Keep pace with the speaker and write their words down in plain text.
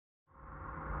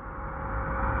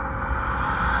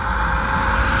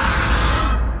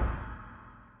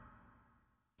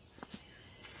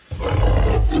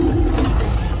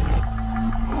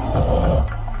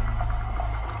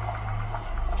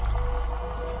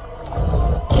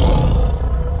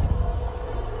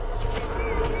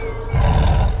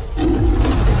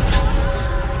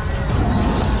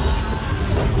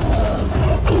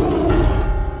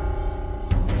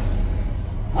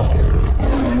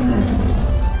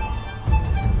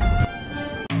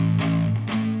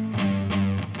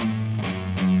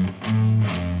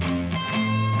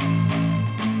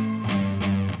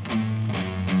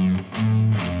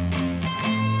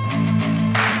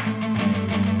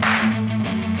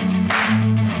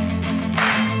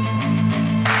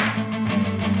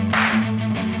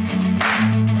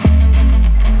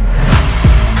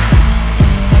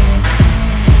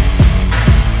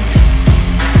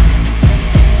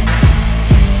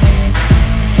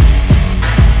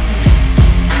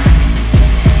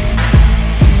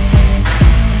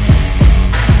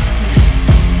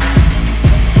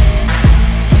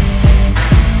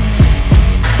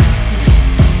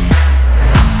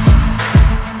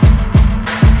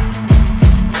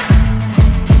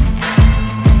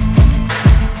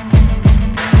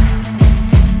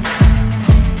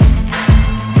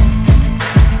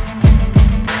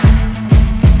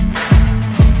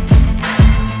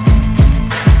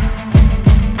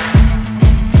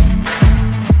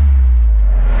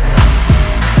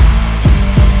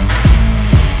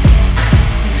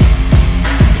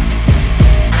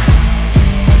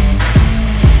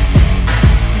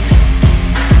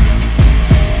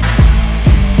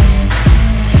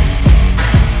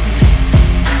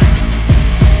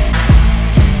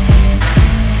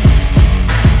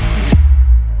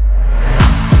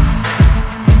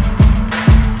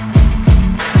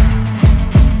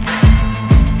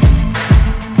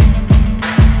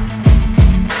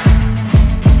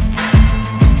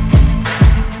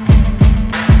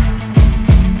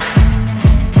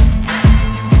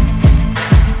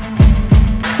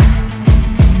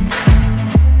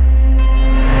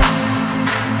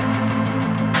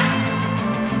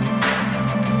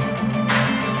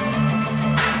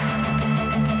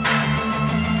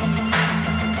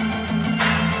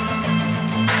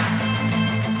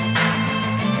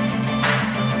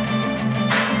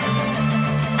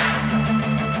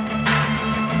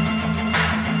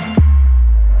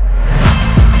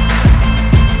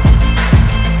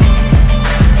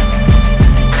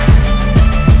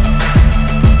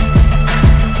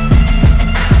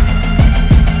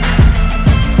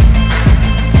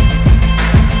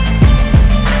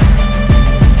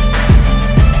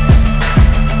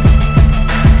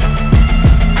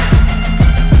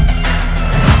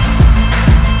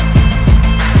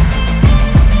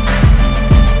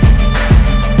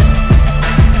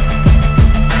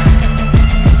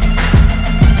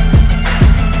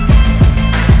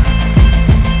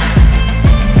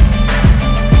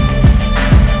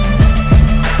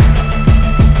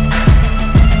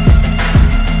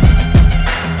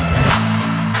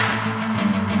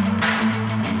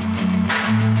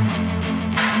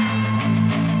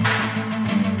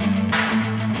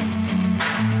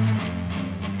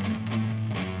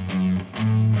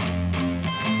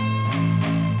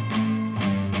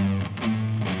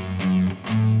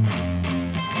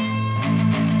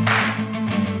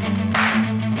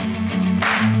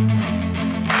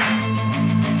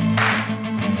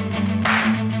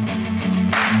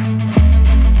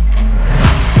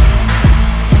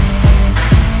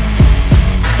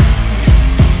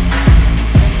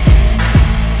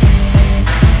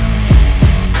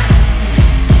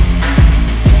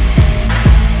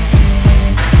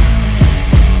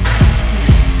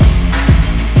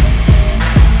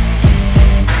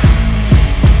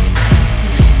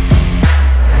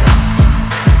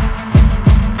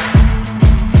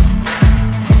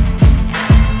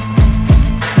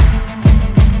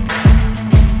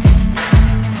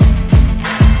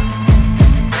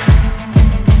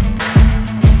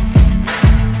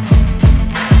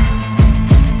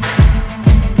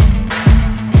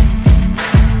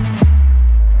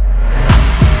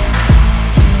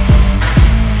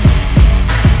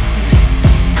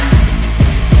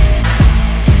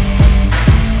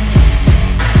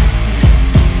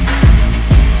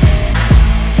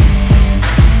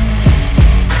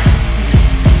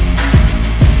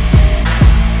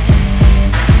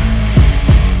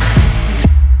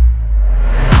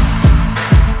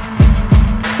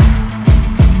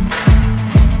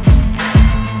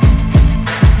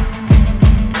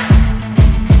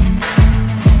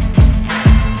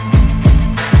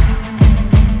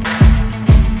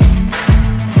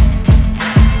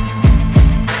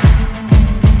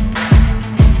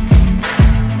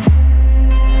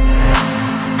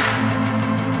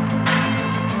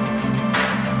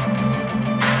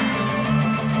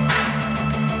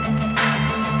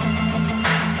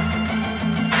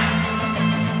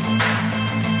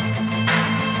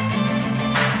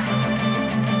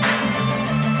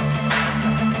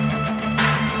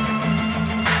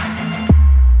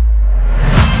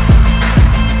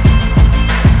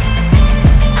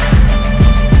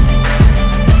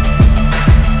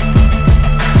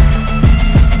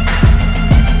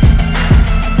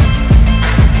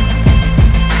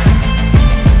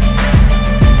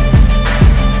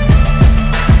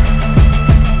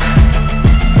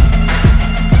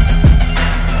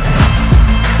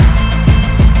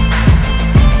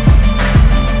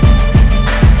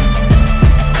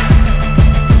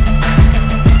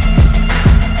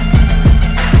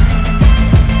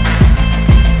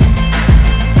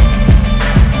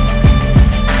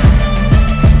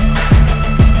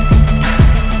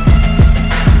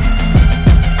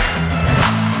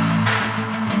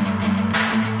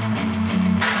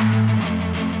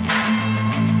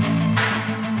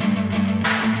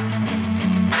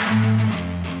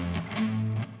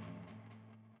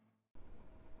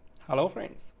Hello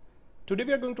friends, today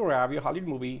we are going to review Hollywood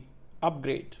movie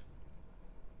Upgrade.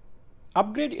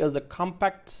 Upgrade is a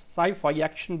compact sci-fi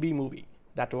action B-movie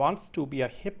that wants to be a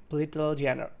hip little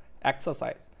genre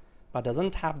exercise but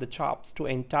doesn't have the chops to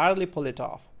entirely pull it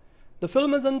off. The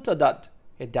film isn't a dud,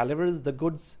 it delivers the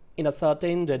goods in a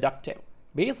certain reductive,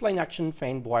 baseline action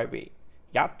fanboy way.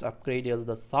 Yet Upgrade is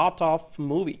the sort of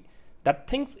movie that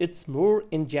thinks it's more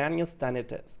ingenious than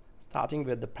it is, starting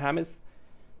with the premise,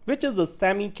 which is a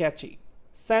semi-catchy,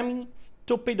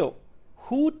 semi-stupido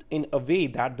hoot in a way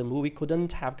that the movie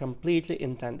couldn't have completely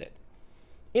intended.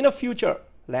 In a future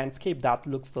landscape that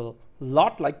looks a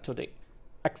lot like today,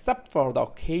 except for the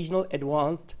occasional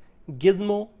advanced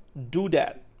gizmo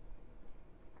doodad.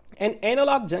 An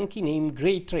analog junkie named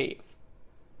Gray Trace.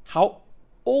 How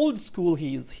old school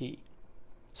is he?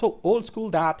 So old school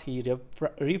that he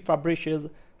refurbishes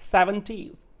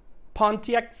 70s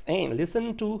Pontiacs and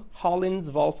listen to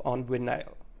Holland's Wolf on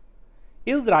vinyl.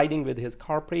 Is riding with his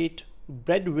corporate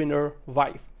breadwinner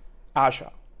wife,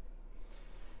 Asha,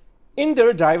 in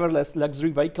their driverless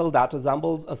luxury vehicle that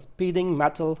resembles a speeding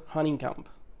metal honeycomb.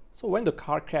 So when the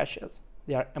car crashes,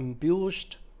 they are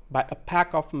ambushed by a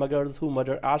pack of muggers who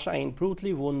murder Asha and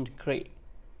brutally wound Gray,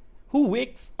 who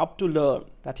wakes up to learn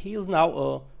that he is now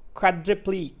a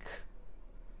quadriplegic.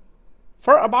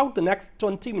 For about the next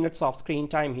 20 minutes of screen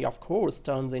time, he of course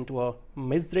turns into a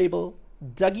miserable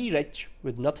Dougie Rich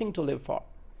with nothing to live for.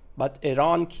 But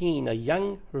Aaron Keane, a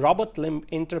young robot limb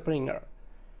entrepreneur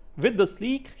with the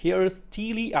sleek hair,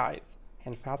 steely eyes,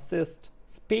 and fascist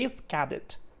space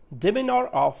cadet demeanor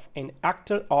of an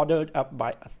actor ordered up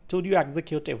by a studio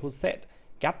executive who said,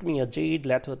 "Get me a Jade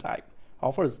Leto type,"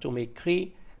 offers to make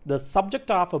Gray the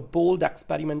subject of a bold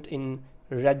experiment in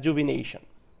rejuvenation,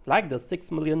 like the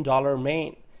 $6 million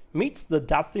man meets the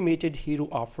decimated hero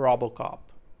of RoboCop.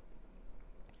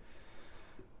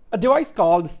 A device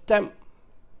called STEM,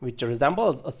 which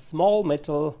resembles a small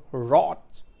metal rod,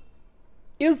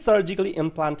 is surgically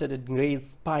implanted in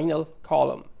Gray's spinal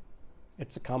column.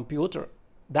 It's a computer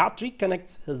that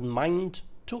reconnects his mind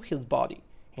to his body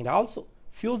and also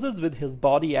fuses with his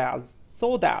body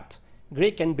so that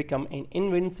Gray can become an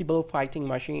invincible fighting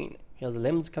machine, his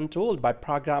limbs controlled by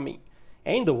programming,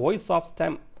 and the voice of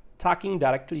STEM talking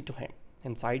directly to him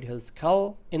inside his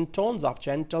skull in tones of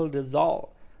gentle resolve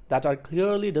that are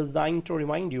clearly designed to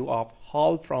remind you of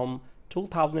Hal from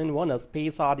 2001: A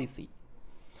Space Odyssey.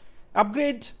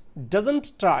 Upgrade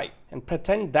doesn't try and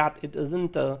pretend that it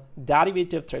isn't a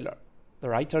derivative thriller. The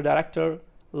writer-director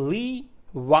Leigh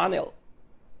Whannell,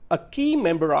 a key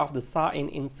member of the Saw and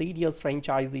Insidious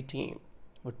franchisee team,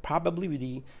 would probably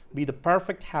be the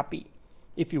perfect happy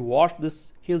if you watched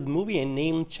his movie and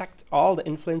name-checked all the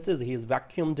influences he has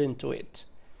vacuumed into it,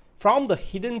 from The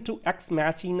Hidden to Ex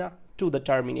Machina to The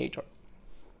Terminator.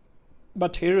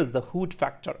 But here is the hoot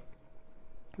factor.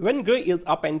 When Gray is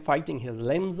up and fighting his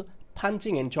limbs,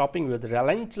 punching and chopping with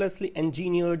relentlessly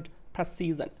engineered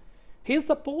precision, he is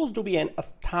supposed to be an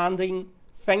astounding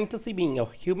fantasy being, a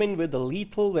human with a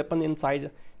lethal weapon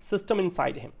system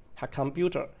inside him, a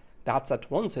computer that's at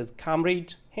once his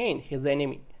comrade and his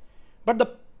enemy. But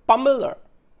the pummeler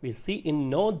we see in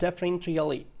no different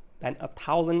really than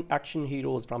 1,000 action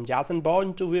heroes from Jason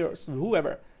Bourne to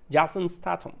whoever Jason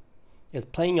Statham is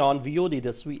playing on VOD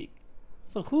this week.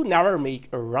 So who never make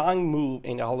a wrong move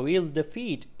and always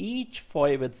defeat each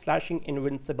foe with slashing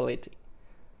invincibility.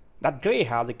 That Gray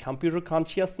has a computer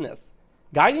consciousness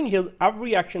guiding his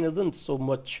every action isn't so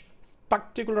much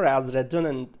spectacular as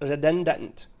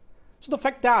redundant. So the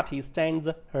fact that he stands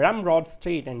ramrod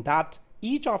straight and that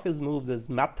each of his moves is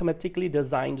mathematically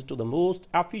designed to the most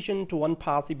efficient one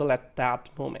possible at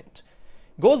that moment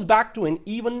goes back to an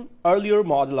even earlier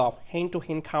model of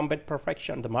hand-to-hand combat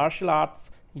perfection, the martial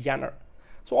arts genre.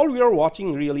 So all we are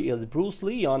watching really is Bruce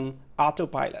Lee on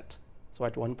autopilot. So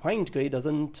at one point, Gray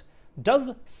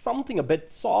does something a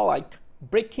bit Saw-like,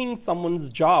 breaking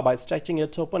someone's jaw by stretching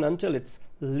it open until it's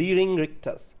leering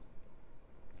rictus.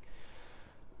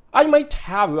 I might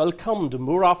have welcomed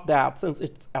more of that since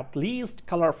it's at least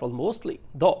colorful mostly,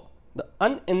 though the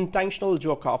unintentional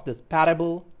joke of this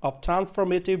parable of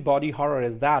transformative body horror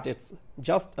is that it's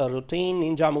just a routine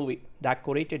ninja movie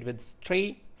decorated with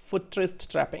stray futurist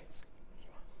trappings.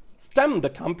 STEM, the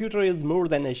computer, is more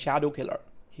than a shadow killer.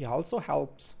 He also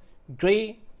helps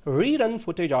Gray rerun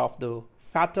footage of the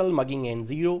fatal mugging and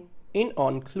zero in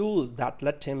on clues that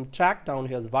let him track down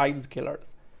his wife's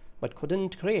killers. But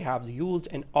couldn't Gray have used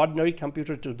an ordinary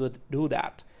computer to do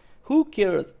that? Who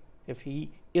cares if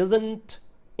he isn't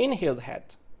in his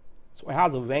head? So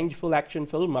as a vengeful action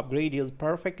film, Upgrade is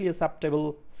perfectly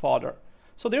acceptable fodder.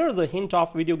 So there is a hint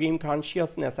of video game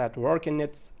consciousness at work in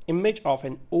its image of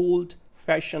an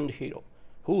old-fashioned hero,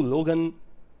 who Logan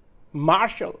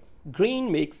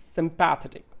Marshall-Green makes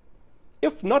sympathetic,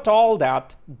 if not all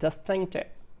that distinctive,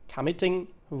 committing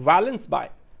violence by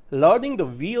learning to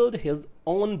wield his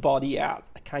own body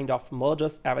as a kind of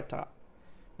murderous avatar.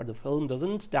 But the film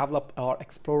doesn't develop or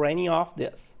explore any of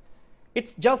this.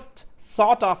 It's just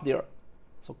sort of there.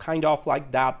 So kind of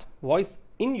like that voice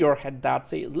in your head that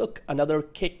says, look, another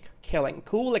kick, killing,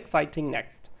 cool, exciting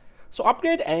next. So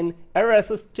Upgrade and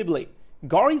irresistibly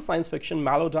gory science fiction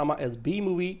melodrama is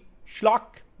B-movie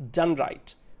schlock done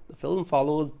right. The film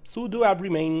follows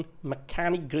pseudo-everyman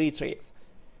mechanic Grey Trace,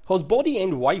 whose body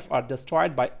and wife are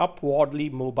destroyed by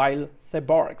upwardly mobile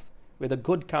cyborgs with a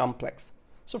good complex.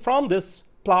 So from this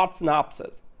plot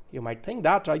synopsis, you might think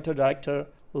that writer-director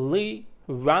Leigh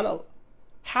Whannell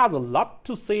has a lot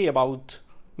to say about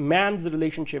man's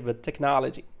relationship with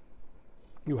technology.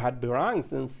 You had be wrong,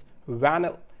 since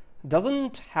Whannell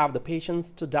doesn't have the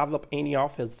patience to develop any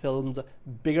of his films'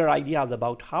 bigger ideas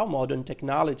about how modern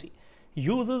technology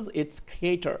uses its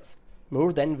creators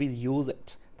more than we use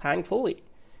it. Thankfully,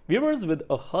 viewers with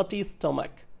a hearty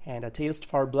stomach and a taste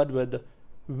for blood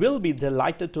will be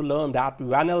delighted to learn that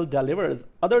Whannell delivers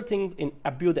other things in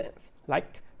abundance,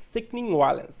 like sickening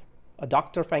violence, a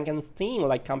Dr.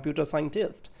 Frankenstein-like computer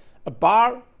scientist, a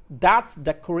bar that's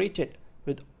decorated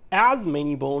with as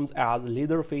many bones as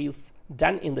Leatherface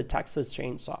done in the Texas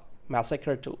Chainsaw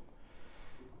Massacre 2,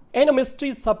 and a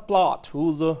mystery subplot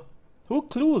whose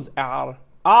clues are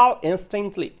all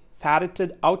instantly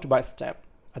ferreted out by STEM,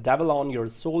 a devil on your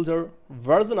shoulder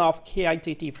version of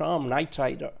KITT from Knight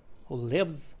Rider, who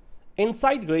lives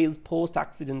inside Gray's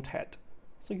post-accident head.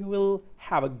 So you will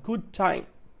have a good time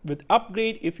with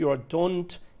Upgrade if you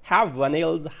don't have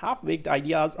Whannell's half-baked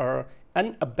ideas or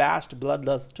unabashed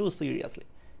bloodlust too seriously.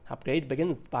 Upgrade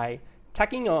begins by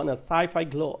tacking on a sci-fi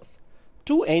gloss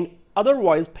to an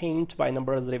otherwise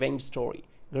paint-by-numbers revenge story.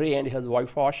 Gray and his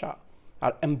wife Asha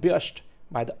are ambushed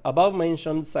by the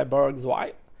above-mentioned cyborgs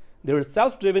while their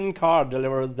self-driven car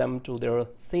delivers them to their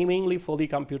seemingly fully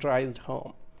computerized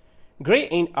home. Gray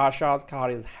and Asha's car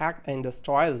is hacked and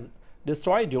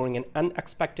destroyed during an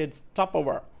unexpected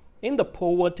stopover in the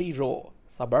Poverty Row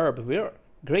suburb where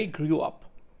Gray grew up.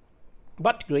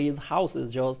 But Gray's house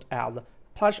is just as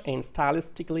plush and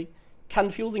stylistically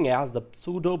confusing as the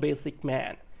pseudo-basic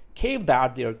man cave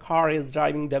that their car is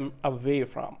driving them away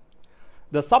from.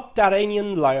 The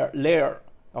subterranean lair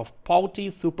of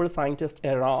pouty super scientist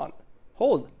Iran,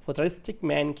 whose futuristic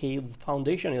man cave's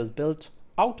foundation is built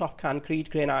out of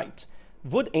concrete, granite,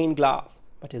 wood and glass,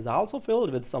 but is also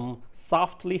filled with some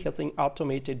softly hissing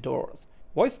automated doors,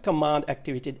 voice command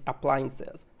activated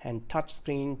appliances, and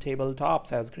touchscreen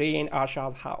tabletops as Gray and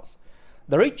Asha's house.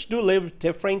 The rich do live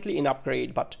differently in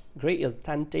Upgrade, but Gray is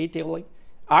tentatively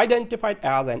identified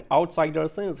as an outsider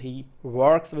since he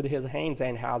works with his hands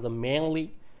and has a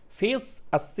manly,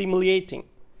 face-assimilating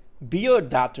beard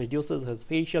that reduces his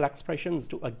facial expressions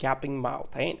to a gaping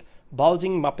mouth and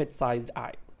bulging Muppet-sized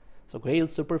eyes. So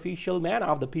Gray's superficial man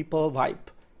of the people vibe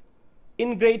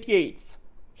ingratiates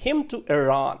him to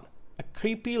Iran, a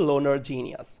creepy loner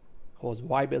genius, whose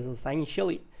vibe is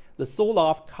essentially the soul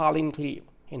of Colin Cleve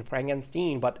in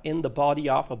Frankenstein, but in the body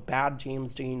of a bad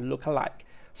James Dean lookalike.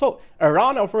 So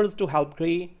Iran offers to help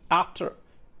Gray after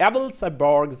able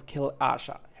cyborgs kill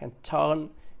Asha and turn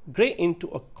Gray into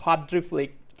a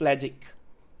quadriplegic.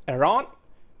 Iran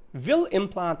will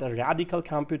implant a radical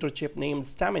computer chip named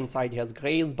STEM inside his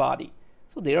Gray's body,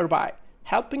 so thereby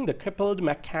helping the crippled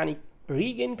mechanic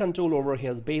regain control over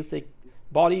his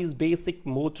body's basic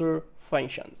motor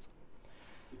functions.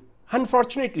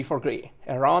 Unfortunately for Gray,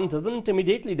 Iran doesn't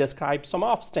immediately describe some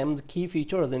of STEM's key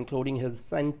features, including his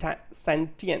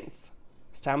sentience.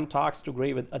 STEM talks to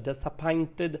Gray with a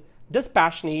disappointed,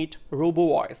 dispassionate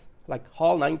robo-voice, like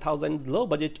HAL 9000's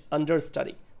low-budget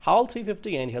understudy, HAL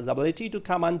 350, and his ability to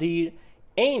commandeer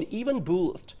and even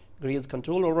boost Gray's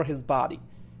control over his body.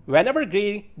 Whenever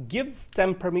Gray gives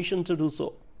STEM permission to do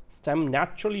so, STEM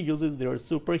naturally uses their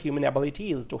superhuman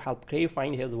abilities to help Gray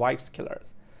find his wife's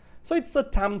killers. So it's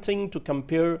tempting to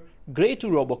compare Gray to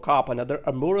RoboCop, another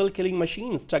immoral killing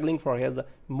machine struggling for his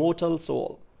mortal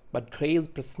soul. But Gray's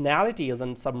personality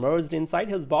isn't submerged inside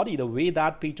his body the way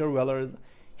that Peter Weller's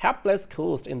hapless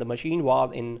ghost in the machine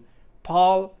was in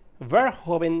Paul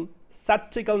Verhoeven's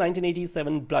satirical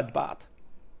 1987 Bloodbath.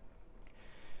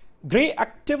 Gray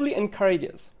actively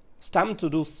encourages STEM to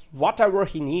do whatever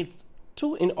he needs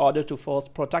to in order to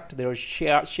first protect their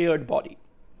shared body,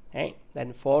 and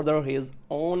then further his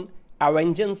own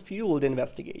vengeance-fueled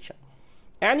investigation.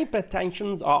 Any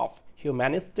pretensions of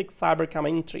humanistic cyber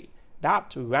commentary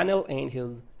that Whannell and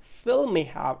his film may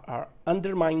have are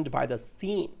undermined by the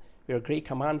scene where Gray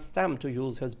commands Stem to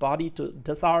use his body to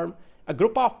disarm a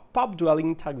group of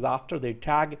pub-dwelling thugs after they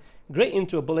drag Gray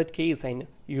into a bullet case and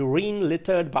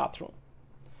urine-littered bathroom.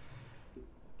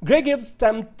 Gray gives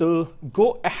Stem the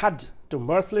go-ahead to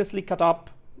mercilessly cut up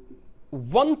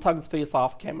one thug's face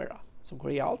off camera. So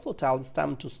Gray also tells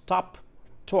Stem to stop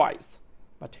twice,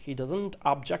 but he doesn't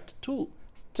object too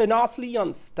strenuously,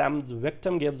 and Stem's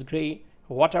victim gives Gray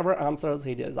whatever answers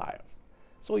he desires.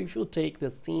 So if you take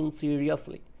this scene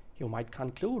seriously, you might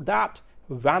conclude that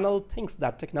Whannell thinks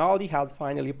that technology has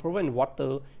finally proven what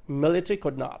the military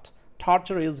could not.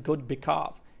 Torture is good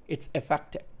because it's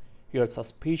effective. Your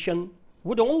suspicion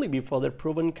would only be further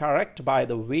proven correct by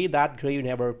the way that Gray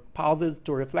never pauses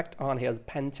to reflect on his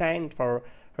penchant for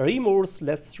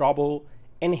remorseless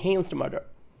robo-enhanced murder.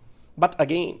 But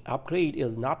again, Upgrade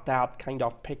is not that kind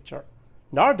of picture,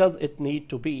 nor does it need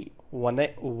to be.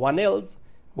 Whannell's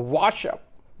mashup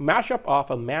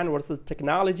of a man versus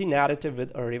technology narrative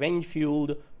with a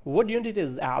revenge-fueled whodunit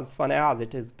is as fun as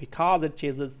it is because it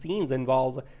chases scenes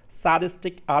involve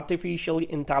sadistic,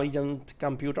 artificially intelligent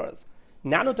computers,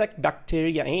 nanotech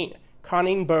bacteria, and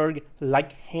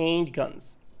Cronenberg-like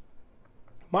handguns.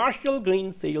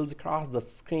 Marshall-Green sails across the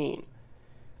screen,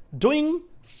 doing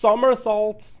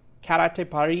somersaults, karate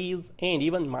parries, and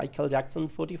even Michael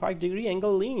Jackson's 45-degree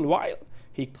angle lean while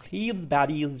he cleaves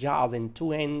baddies' jaws in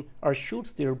two or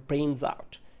shoots their brains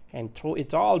out. And through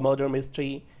it all, murder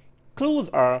mystery clues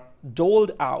are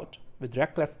doled out with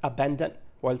reckless abandon,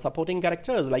 while supporting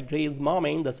characters like Gray's mom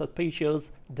and the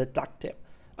suspicious detective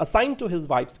assigned to his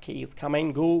wife's case come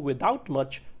and go without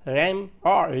much rhyme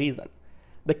or reason.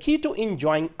 The key to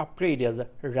enjoying Upgrade is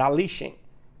relishing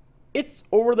its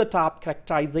over-the-top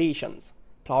characterizations,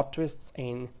 plot twists,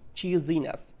 and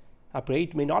cheesiness.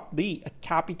 Upgrade may not be a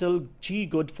capital G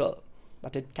good film,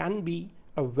 but it can be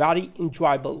a very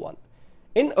enjoyable one.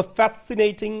 In a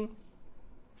fascinating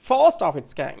first of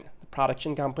its kind, the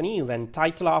production companies and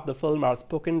title of the film are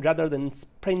spoken rather than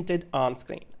printed on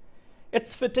screen.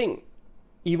 It's fitting,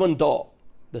 even though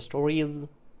the story is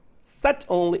set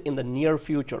only in the near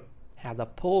future, as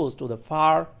opposed to the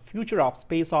far future of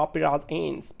space operas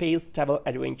and space travel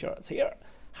adventures here.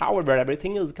 However,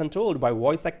 everything is controlled by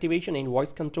voice activation and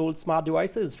voice-controlled smart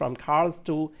devices, from cars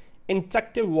to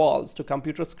interactive walls to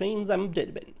computer screens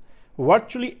embedded in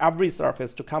virtually every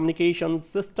surface to communications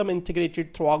system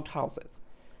integrated throughout houses.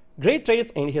 Gray,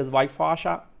 Trace, and his wife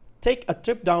Asha take a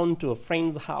trip down to a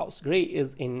friend's house. Gray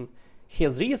is in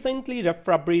his recently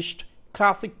refurbished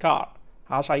classic car,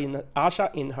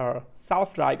 Asha in her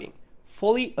self-driving,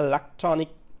 fully electronic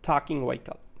talking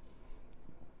vehicle.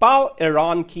 Paul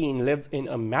Aaron Keene lives in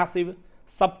a massive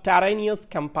subterraneous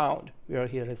compound where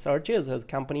he researches his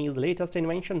company's latest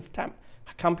invention, STEM,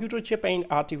 a computer chip and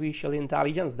artificial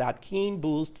intelligence that Keene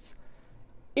boasts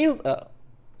is a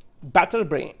better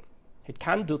brain. It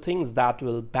can do things that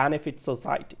will benefit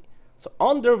society. So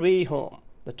on their way home,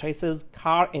 the Trace's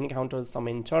car encounters some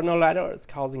internal errors,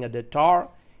 causing a detour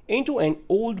into an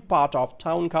old part of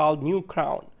town called New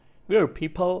Crown, where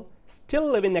people still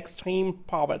live in extreme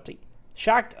poverty.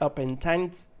 Shacked up in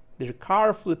tents, their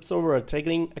car flips over,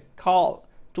 triggering a call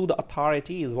to the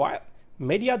authorities while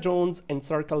media drones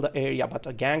encircle the area, but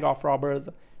a gang of robbers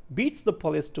beats the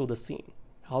police to the scene.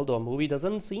 Although a movie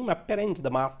doesn't seem apparent,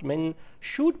 the masked men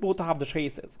shoot both of the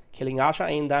Traces, killing Asha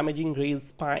and damaging Gray's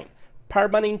spine,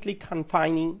 permanently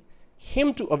confining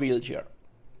him to a wheelchair.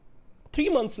 3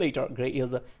 months later, Gray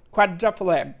is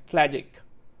quadriplegic,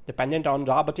 dependent on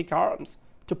robotic arms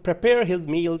to prepare his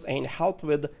meals and help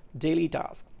with daily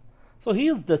tasks. So he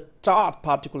is distraught,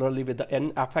 particularly with the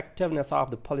ineffectiveness of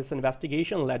the police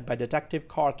investigation led by Detective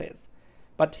Cortez,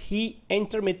 but he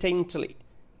intermittently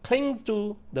clings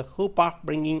to the hope of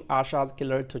bringing Asha's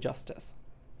killer to justice.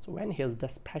 So when his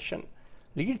desperation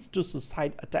leads to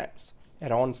suicide attempts,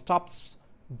 Aaron stops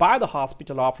by the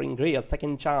hospital, offering Gray a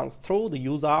second chance through the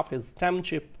use of his STEM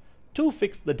chip to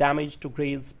fix the damage to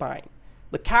Gray's spine.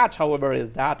 The catch, however,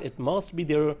 is that it must be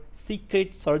their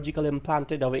secret surgical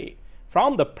implanted away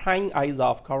from the prying eyes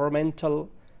of governmental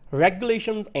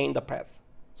regulations and the press.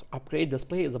 So Upgrade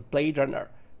displays a Blade Runner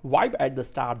vibe at the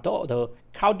start, though the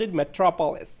crowded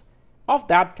metropolis of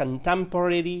that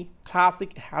contemporary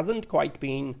classic hasn't quite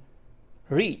been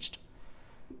reached,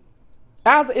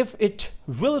 as if it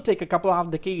will take a couple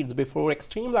of decades before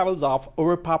extreme levels of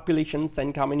overpopulation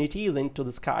send communities into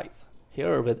the skies.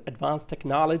 Here, with advanced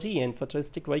technology and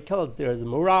futuristic vehicles, there is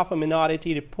more of a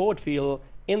Minority Report feel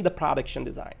in the production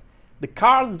design. The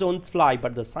cars don't fly,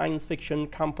 but the science fiction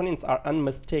components are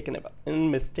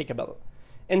unmistakable.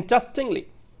 Interestingly,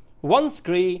 Once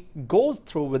Gray goes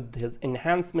through with his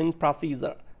enhancement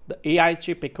procedure, the AI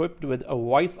chip equipped with a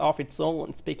voice of its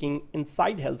own speaking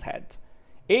inside his head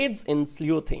aids in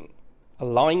sleuthing,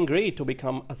 allowing Gray to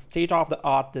become a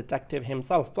state-of-the-art detective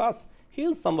himself. Plus, he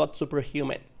is somewhat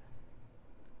superhuman.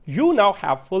 You now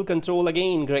have full control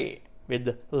again, Gray,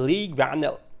 with Leigh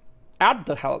Whannell at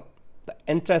the helm. The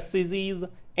intricacies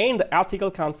and the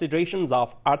ethical considerations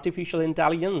of artificial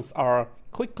intelligence are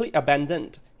quickly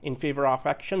abandoned in favor of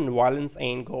action, violence,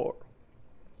 and gore.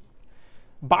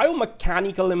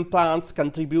 Biomechanical implants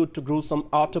contribute to gruesome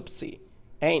autopsy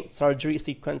and surgery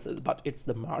sequences, but it's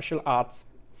the martial arts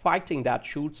fighting that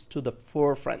shoots to the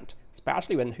forefront,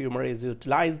 especially when humor is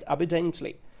utilized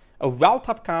abundantly. A wealth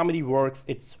of comedy works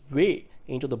its way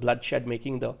into the bloodshed,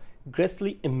 making the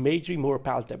grisly imagery more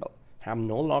palatable. I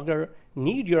no longer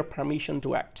need your permission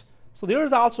to act. So there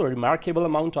is also a remarkable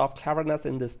amount of cleverness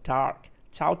in this dark,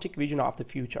 chaotic vision of the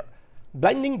future,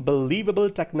 blending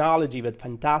believable technology with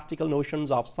fantastical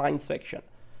notions of science fiction,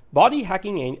 body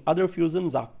hacking and other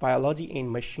fusions of biology and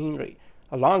machinery,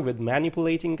 along with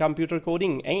manipulating computer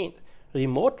coding and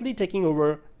remotely taking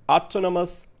over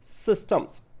autonomous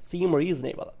systems seem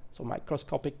reasonable. So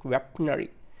microscopic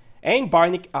weaponry and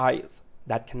bionic eyes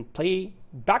that can play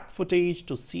back footage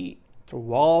to see through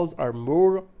walls are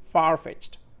more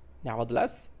far-fetched.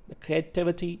 Nevertheless, the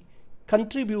creativity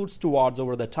contributes towards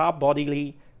over-the-top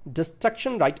bodily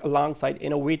destruction right alongside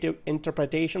innovative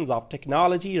interpretations of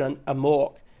technology run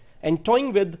amok and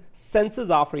toying with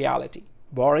senses of reality,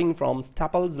 borrowing from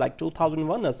staples like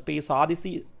 2001: A Space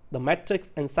Odyssey, The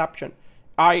Matrix, Inception,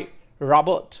 I,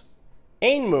 Robot,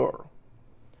 and more.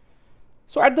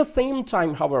 So at the same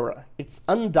time, however, it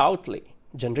undoubtedly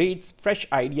generates fresh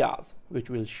ideas which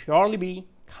will surely be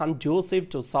conducive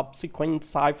to subsequent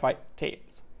sci-fi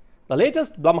tales. The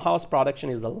latest Blumhouse production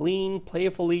is a lean,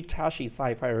 playfully trashy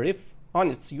sci-fi riff on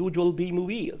its usual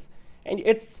B-movies, and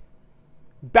its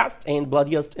best and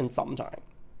bloodiest in some time.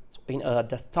 So in a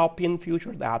dystopian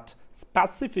future that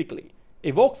specifically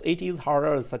evokes 80s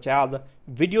horrors such as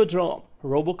Videodrome,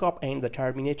 Robocop, and The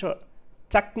Terminator,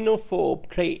 technophobe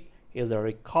Gray is a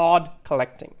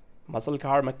record-collecting muscle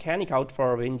car mechanic out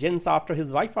for vengeance after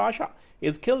his wife Asha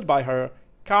is killed by her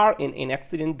car in an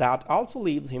accident that also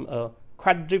leaves him a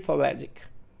quadriplegic.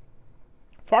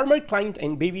 Former client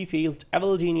and baby-faced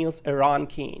evil genius Iran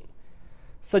Kane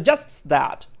suggests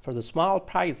that for the small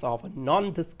price of a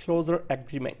non-disclosure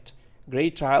agreement,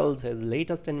 Gray trials his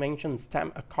latest invention,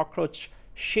 STEM, a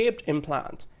cockroach-shaped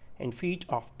implant and feat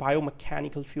of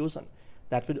biomechanical fusion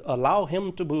that would allow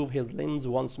him to move his limbs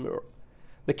once more.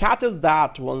 The catch is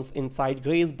that once inside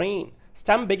Gray's brain,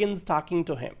 STEM begins talking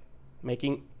to him,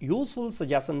 making useful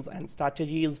suggestions and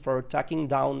strategies for tracking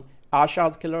down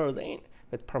Asha's killers and,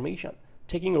 with permission,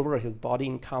 taking over his body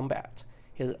in combat.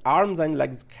 His arms and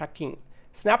legs cracking,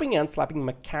 snapping and slapping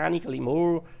mechanically,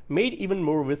 made even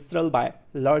more visceral by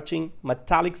lurching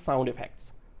metallic sound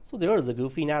effects. So there is a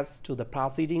goofiness to the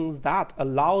proceedings that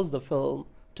allows the film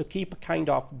to keep a kind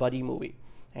of buddy movie,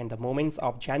 and the moments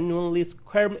of genuinely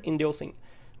squirm-inducing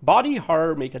body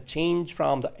horror make a change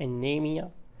from the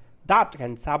anemia that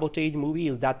can sabotage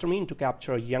movies determined to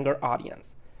capture a younger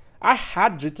audience. I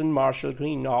had written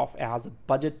Marshall-Green off as a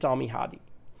budget Tom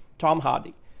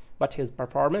Hardy, but his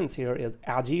performance here is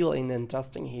agile and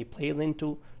interesting. He plays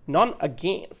into, none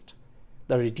against,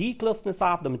 the ridiculousness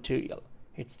of the material.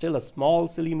 It's still a small,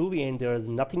 silly movie, and there is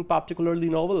nothing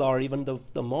particularly novel or even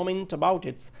the moment about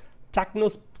its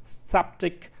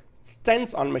technoseptic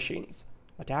stance on machines.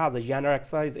 But as a genre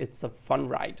exercise, it's a fun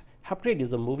ride. Upgrade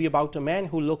is a movie about a man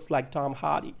who looks like Tom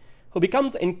Hardy, who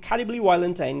becomes incredibly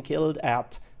violent and killed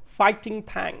at fighting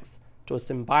thanks to a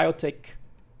symbiotic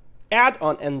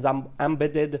add-on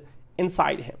embedded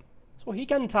inside him. So he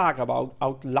can talk about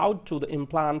out loud to the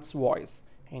implant's voice,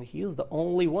 and he is the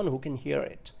only one who can hear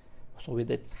it. So with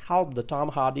its help, the Tom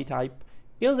Hardy type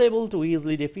is able to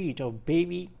easily defeat a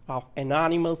bevy of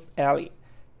anonymous alley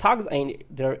thugs and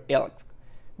their ilks,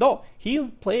 though he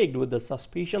is plagued with the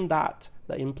suspicion that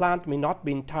the implant may not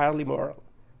be entirely moral.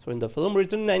 So in the film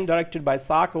written and directed by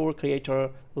Saw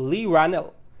creator Leigh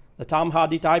Whannell, the Tom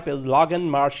Hardy type is Logan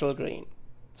Marshall-Green.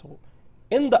 So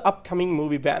in the upcoming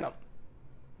movie Venom,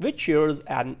 which shares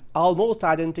an almost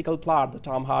identical plot, the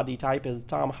Tom Hardy type is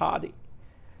Tom Hardy.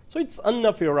 So it's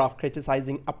unfair of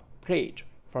criticizing Upgrade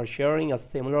for sharing a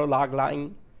similar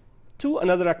logline to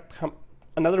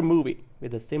another movie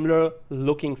with a similar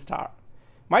looking star.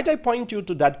 Might I point you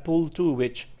to Deadpool 2,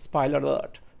 which, spoiler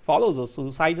alert, follows a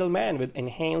suicidal man with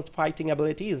enhanced fighting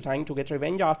abilities trying to get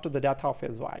revenge after the death of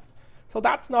his wife. So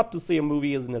that's not to say a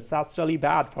movie is necessarily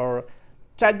bad for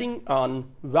treading on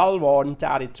well-worn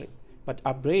territory. but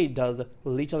Upgrade does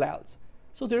little else.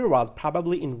 So there was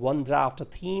probably in one draft a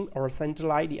theme or a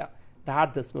central idea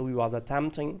that this movie was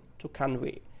attempting to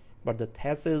convey, but the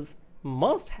thesis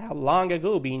must have long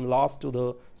ago been lost to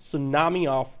the tsunami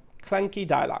of clunky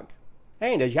dialogue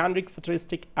and a generic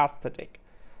futuristic aesthetic.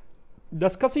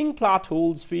 Discussing plot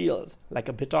holes feels like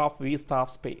a bit of waste of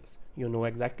space. You know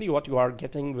exactly what you are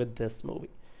getting with this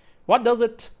movie. What does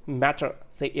it matter,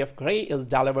 say, if Gray is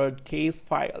delivered case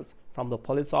files from the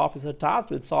police officer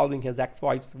tasked with solving his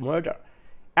ex-wife's murder,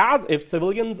 as if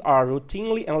civilians are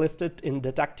routinely enlisted in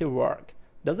detective work?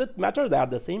 Does it matter that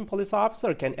the same police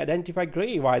officer can identify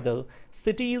Gray via the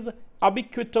city's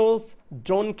ubiquitous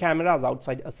drone cameras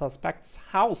outside a suspect's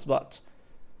house, but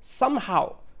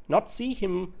somehow not see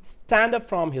him stand up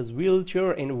from his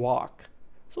wheelchair and walk,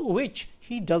 so which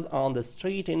he does on the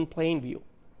street in plain view?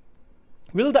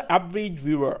 Will the average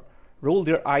viewer roll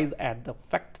their eyes at the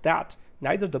fact that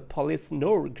neither the police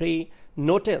nor Gray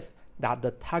notice that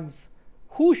the thugs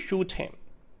who shoot him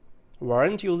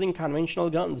weren't using conventional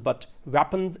guns but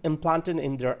weapons implanted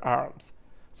in their arms?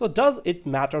 So does it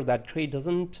matter that Gray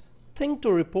doesn't think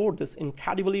to report this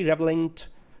incredibly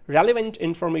relevant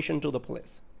information to the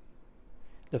police?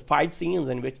 The fight scenes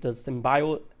in which the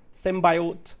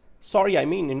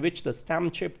in which the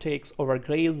STEM chip takes over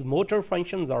Gray's motor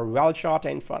functions are well shot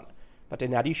and fun. But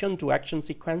in addition to action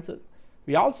sequences,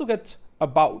 we also get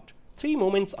about 3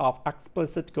 moments of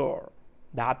explicit gore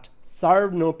that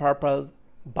serve no purpose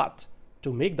but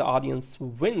to make the audience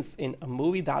wince in a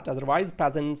movie that otherwise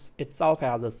presents itself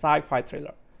as a sci-fi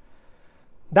thriller.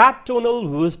 That tonal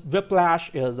whiplash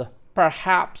is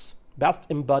perhaps best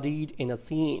embodied in a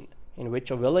scene in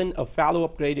which a villain, a fellow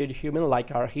upgraded human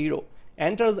like our hero,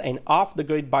 enters an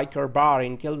off-the-grid biker bar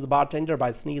and kills the bartender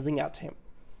by sneezing at him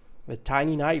with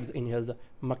tiny knives in his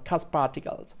mucus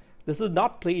particles. This is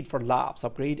not played for laughs.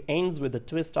 Upgrade ends with a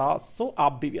twist so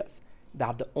obvious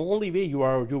that the only way you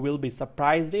will be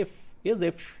surprised is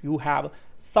if you have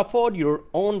suffered your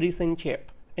own recent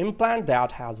chip implant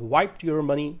that has wiped your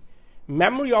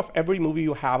memory of every movie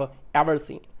you have ever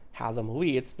seen. As a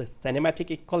movie, it's the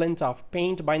cinematic equivalent of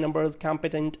paint by numbers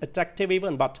competent detective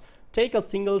even, but take a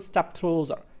single step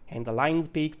closer and the lines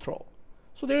peek through.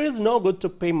 So there is no good to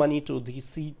pay money to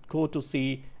go to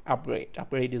see Upgrade.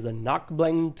 Upgrade is a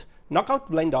knockout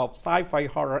blend of sci-fi,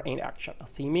 horror, and action. A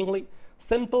seemingly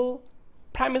simple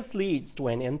premise leads to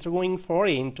an intriguing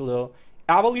foray into the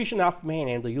evolution of man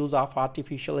and the use of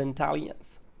artificial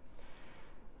intelligence.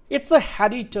 It's a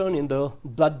heady turn in the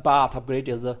bloodbath. Upgrade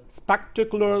is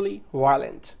spectacularly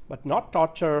violent, but not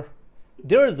torture.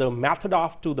 There is a method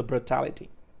to the brutality.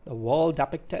 The world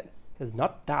depicted is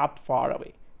not that far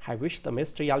away. I wish the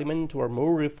mystery element were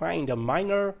more refined, a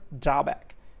minor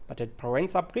drawback, but it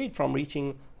prevents Upgrade from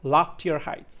reaching loftier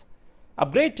heights.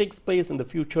 Upgrade takes place in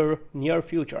the near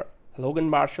future. Logan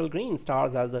Marshall-Green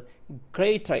stars as a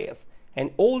Gray Trace,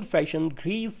 an old-fashioned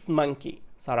grease monkey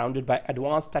surrounded by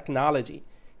advanced technology.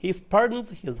 He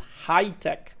spurns his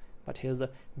high-tech, but his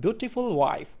beautiful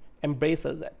wife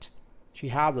embraces it. She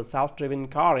has a self-driven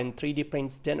car and 3D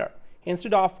prints dinner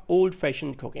instead of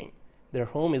old-fashioned cooking. Their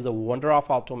home is a wonder of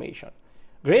automation.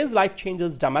 Gray's life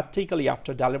changes dramatically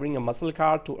after delivering a muscle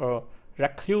car to a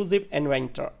reclusive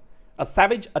inventor. A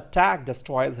savage attack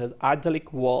destroys his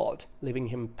idyllic world, leaving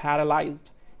him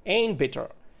paralyzed and bitter.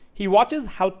 He watches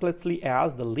helplessly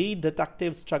as the lead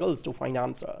detective struggles to find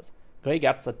answers. Gray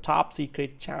gets a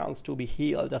top-secret chance to be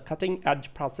healed, a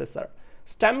cutting-edge processor.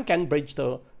 STEM can bridge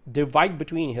the divide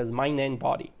between his mind and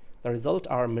body. The results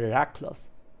are miraculous,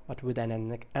 but with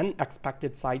an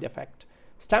unexpected side effect.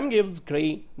 STEM gives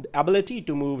Gray the ability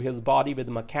to move his body with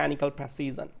mechanical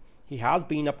precision. He has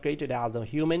been upgraded as a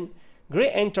human. Gray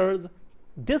enters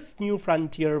this new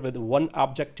frontier with one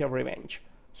objective: revenge.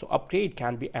 So Upgrade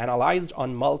can be analyzed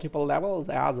on multiple levels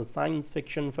as a science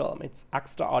fiction film. It's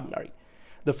extraordinary.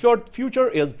 The future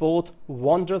is both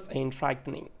wondrous and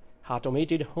frightening.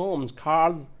 Automated homes,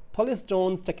 cars, police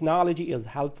drones, technology is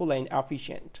helpful and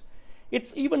efficient.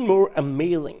 It's even more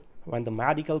amazing when the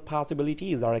medical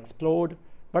possibilities are explored,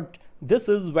 but this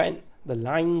is when the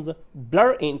lines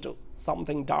blur into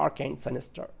something dark and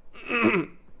sinister.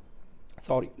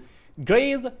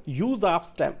 Gray's use of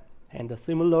STEM and the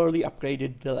similarly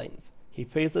upgraded villains he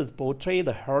faces portray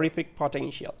the horrific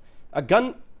potential. A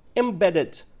gun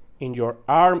embedded in your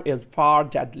arm is far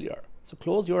deadlier, so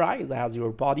close your eyes as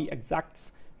your body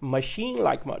exacts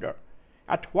machine-like murder.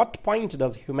 At what point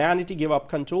does humanity give up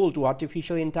control to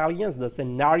artificial intelligence? The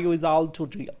scenario is all too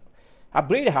real.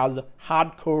 Upgrade has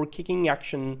hardcore kicking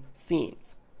action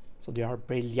scenes, so they are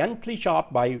brilliantly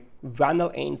shot by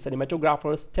Whannell and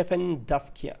cinematographer Stephen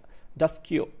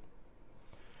Duskio.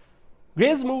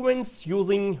 Gray's movements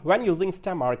when using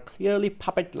STEM are clearly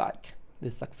puppet-like. They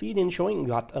succeed in showing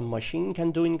what a machine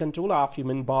can do in control of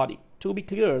human body. To be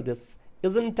clear, this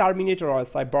isn't Terminator or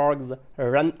Cyborg's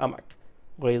run amok.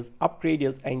 Gray's upgrade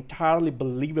is entirely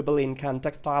believable in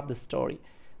context of the story.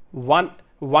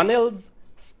 Whannell's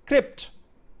script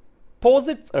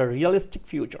posits a realistic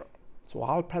future, so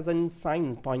all present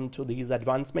signs point to these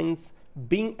advancements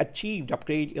being achieved.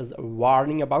 Upgrade is a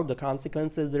warning about the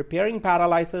consequences. Repairing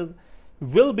paralysis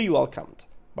will be welcomed,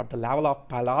 but the level of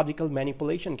biological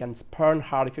manipulation can spurn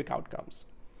horrific outcomes.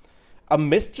 A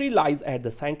mystery lies at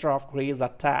the center of Gray's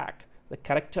attack. The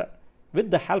character, with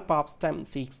the help of STEM,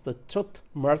 seeks the truth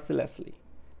mercilessly.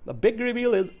 The big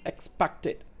reveal is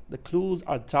expected. The clues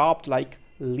are dropped like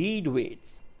lead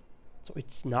weights, so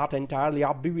it's not entirely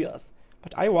obvious,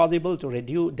 but I was able to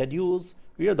deduce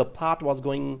where the plot was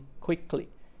going quickly.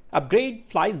 Upgrade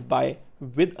flies by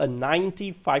with a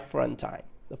 95 runtime.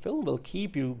 The film will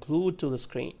keep you glued to the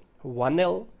screen.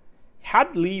 Whannell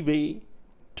had leeway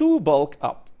to bulk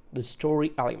up the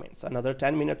story elements. Another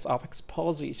 10 minutes of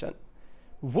exposition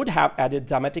would have added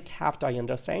dramatic heft. I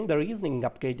understand the reasoning.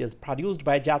 Upgrade is produced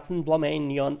by Jason Blum and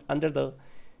Neon under the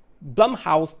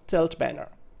Blumhouse Tilt banner.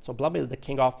 So Blum is the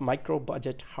king of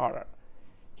micro-budget horror.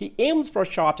 He aims for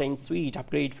short and sweet.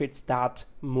 Upgrade fits that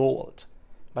mold,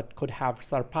 but could have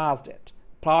surpassed it.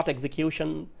 Plot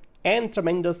execution and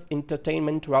tremendous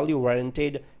entertainment value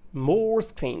warranted more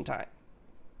screen time.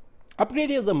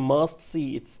 Upgrade is a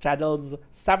must-see. It straddles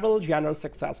several genres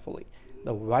successfully.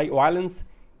 The violence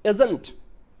isn't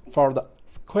for the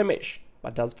squeamish,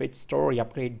 but does fit story.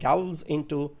 Upgrade delves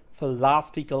into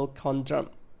philosophical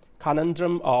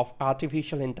conundrum of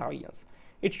artificial intelligence.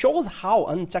 It shows how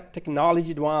unchecked technology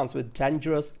advances with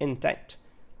dangerous intent.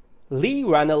 Leigh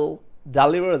Whannell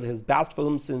delivers his best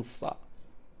film since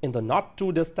in the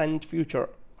not-too-distant future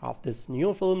of this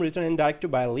new film written and directed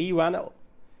by Leigh Whannell.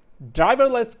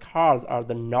 Driverless cars are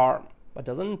the norm, but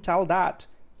doesn't tell that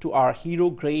to our hero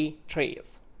Gray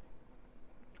Trace.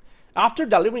 After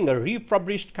delivering a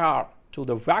refurbished car to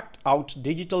the whacked-out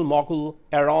digital mogul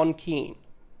Aaron Keane,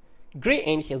 Gray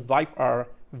and his wife are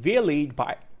waylaid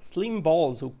by slim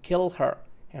balls who kill her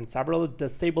and severely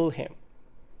disable him.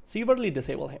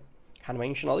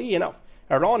 Conventionally enough,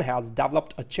 Aaron has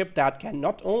developed a chip that can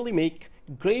not only make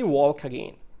Gray walk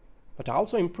again, but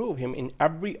also improve him in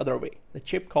every other way. The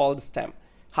chip, called STEM,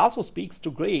 also speaks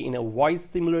to Gray in a voice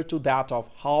similar to that of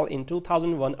Hal in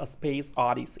 2001: A Space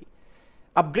Odyssey.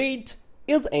 Upgrade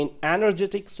is an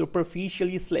energetic,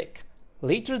 superficially slick,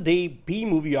 later-day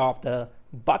B-movie of the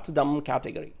butt-dumb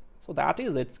category. So that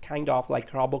is, it's kind of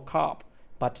like RoboCop,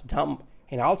 but dumb,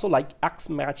 and also like Ex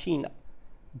Machina,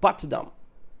 but dumb.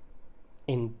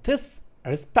 In this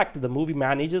respect, the movie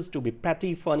manages to be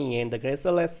petty, funny, and the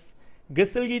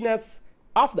grisliness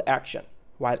of the action,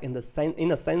 while in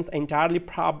a sense entirely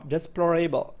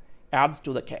deplorable, adds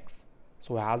to the kicks.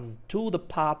 So as to the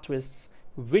plot twists,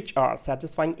 which are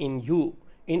satisfying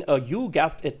in a you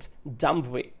guessed it dumb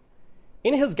way.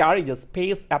 In his garage, a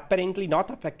space apparently not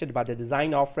affected by the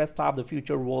design of rest of the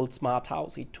future world smart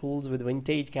house, he tools with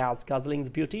vintage gas guzzling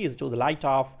beauties to the light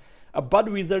of a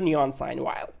Budweiser neon sign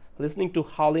while listening to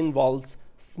Howlin' Wolf's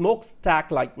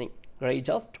smokestack lightning. Gray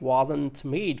just wasn't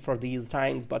made for these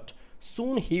times, but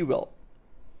soon he will.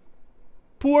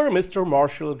 Poor Mr.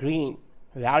 Marshall-Green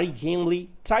very gamely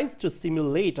tries to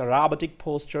simulate a robotic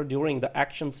posture during the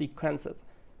action sequences.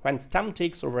 When STEM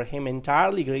takes over him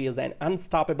entirely, Gray is an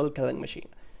unstoppable killing machine,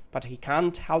 but he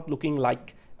can't help looking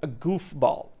like a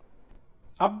goofball.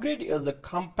 Upgrade is a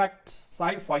compact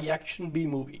sci-fi action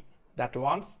B-movie that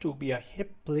wants to be a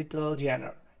hip little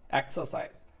genre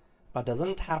exercise, but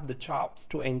doesn't have the chops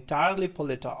to entirely pull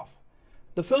it off.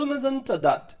 The film isn't a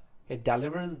dud. It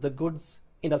delivers the goods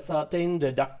in a certain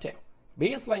reductive,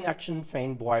 baseline action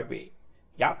fanboy way.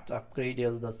 Yet Upgrade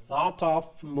is the sort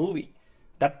of movie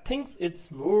that thinks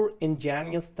it's more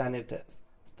ingenious than it is,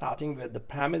 starting with the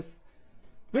premise,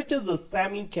 which is a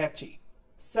semi-catchy,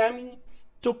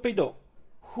 semi-stupido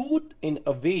hoot in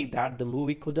a way that the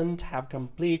movie couldn't have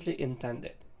completely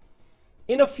intended.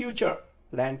 In a future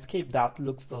landscape that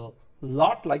looks a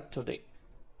lot like today,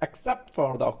 except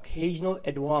for the occasional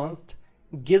advanced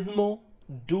gizmo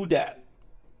doodad.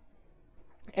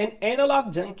 An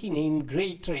analog junkie named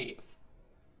Gray Trace.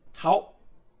 How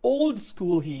old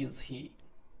school is he?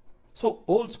 So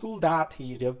old school that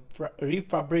he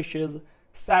refurbishes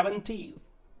 70s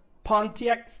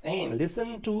Pontiacs and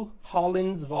listen to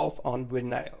Howlin' Wolf on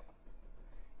vinyl.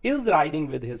 Is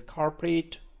riding with his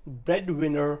corporate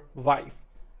breadwinner wife,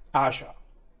 Asha,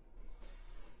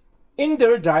 in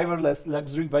their driverless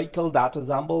luxury vehicle that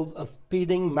resembles a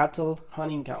speeding metal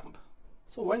honeycomb.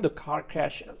 So when the car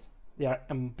crashes, they are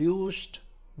ambushed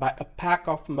by a pack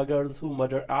of muggers who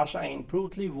murder Asha and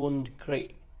brutally wound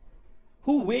Gray,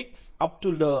 who wakes up to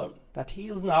learn that he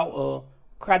is now a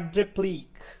quadriplegic.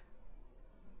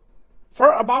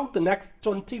 For about the next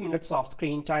 20 minutes of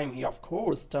screen time, he of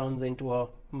course turns into a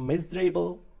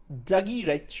miserable, duggy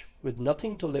wretch with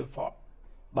nothing to live for.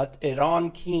 But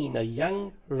Aaron Keane, a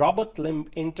young robot limb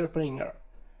entrepreneur,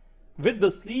 with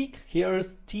the sleek hair,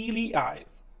 steely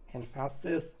eyes, and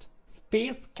fascist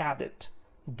space cadet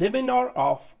demeanor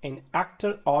of an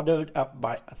actor ordered up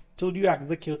by a studio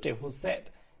executive who said,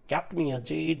 "Get me a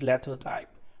Jade Leto type,"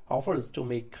 offers to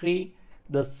make Gray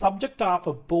the subject of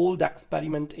a bold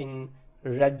experiment in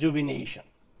rejuvenation,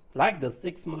 like the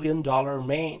 $6 million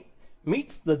man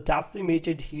meets the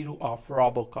decimated hero of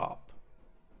RoboCop.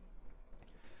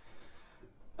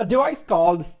 A device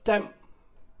called STEM,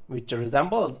 which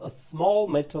resembles a small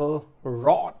metal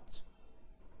rod,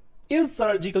 is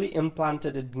surgically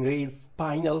implanted in Gray's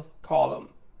spinal column.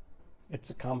 It's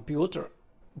a computer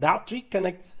that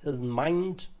reconnects his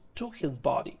mind to his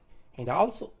body and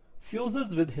also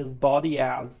fuses with his body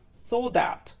so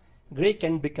that Gray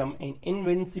can become an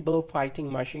invincible fighting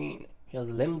machine,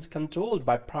 his limbs controlled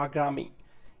by programming,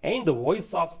 and the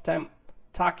voice of STEM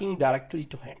talking directly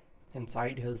to him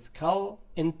inside his skull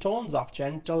in tones of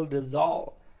gentle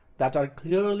resolve that are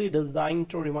clearly designed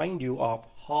to remind you of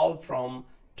Hal from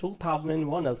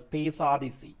 2001: A Space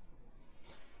Odyssey.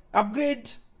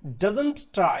 Upgrade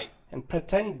doesn't try and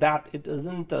pretend that it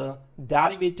isn't a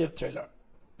derivative thriller.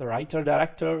 The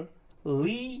writer-director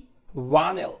Leigh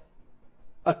Whannell,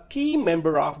 a key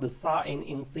member of the Saw and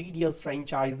Insidious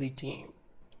franchisee team,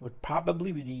 would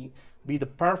probably be the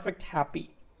perfect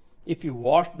happy if you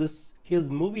watched his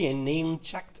movie and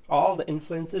name-checked all the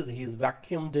influences he's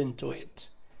vacuumed into it,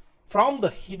 from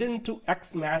The Hidden to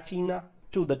Ex Machina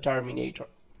to The Terminator.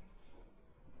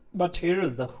 But here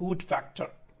is the hoot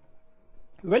factor.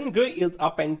 When Gray is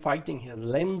up and fighting, his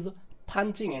limbs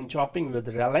punching and chopping with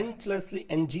relentlessly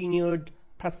engineered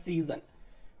precision,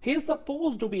 he is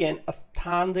supposed to be an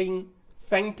astounding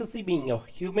fantasy being, a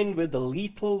human with a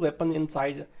lethal weapon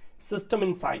system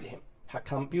inside him, a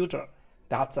computer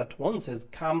that's at once his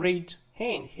comrade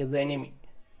and his enemy.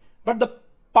 But the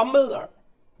pummeler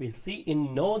we see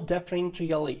in no different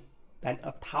really than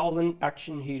 1,000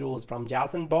 action heroes, from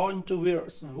Jason Bourne to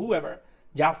whoever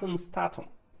Jason Statham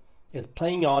is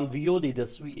playing on VOD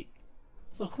this week.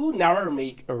 So who never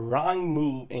make a wrong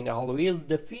move and always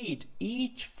defeat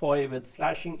each foe with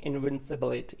slashing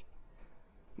invincibility.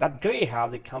 That Gray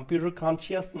has a computer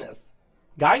consciousness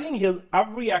guiding his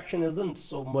every action isn't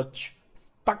so much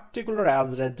spectacular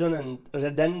as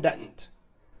redundant.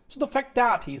 So the fact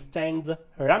that he stands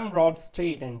ramrod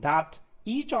straight and that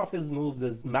each of his moves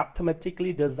is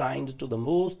mathematically designed to the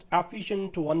most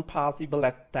efficient one possible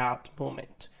at that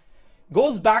moment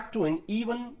goes back to an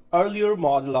even earlier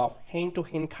model of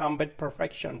hand-to-hand combat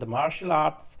perfection, the martial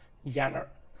arts genre.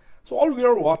 So all we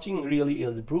are watching really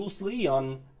is Bruce Lee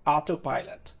on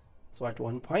autopilot. So at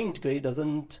one point, Gray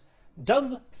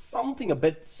does something a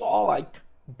bit Saw-like,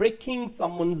 breaking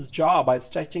someone's jaw by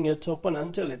stretching it open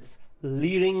until it's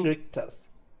leering rictus.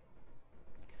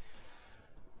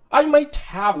 I might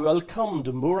have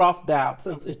welcomed more of that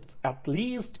since it's at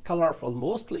least colorful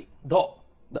mostly, though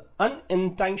the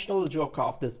unintentional joke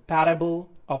of this parable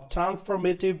of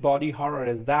transformative body horror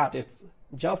is that it's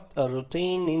just a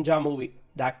routine ninja movie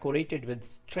decorated with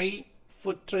stray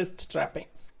futurist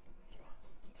trappings.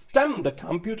 STEM, the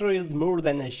computer, is more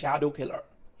than a shadow killer.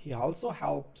 He also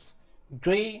helps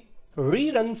Gray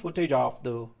rerun footage of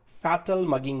the fatal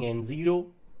mugging and zero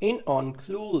in on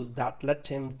clues that let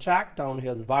him track down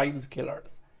his wife's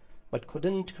killers. But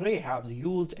couldn't Gray have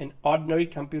used an ordinary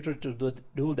computer to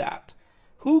do that?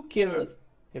 Who cares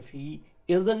if he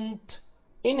isn't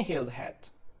in his head?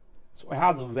 So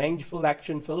as a vengeful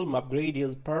action film, Upgrade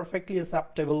is perfectly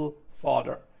acceptable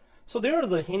fodder. So there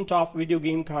is a hint of video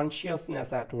game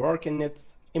consciousness at work in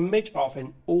its image of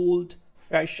an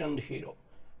old-fashioned hero,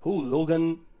 who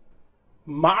Logan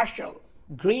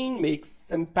Marshall-Green makes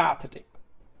sympathetic,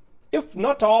 if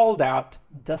not all that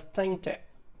distinctive,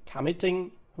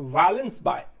 committing violence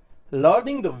by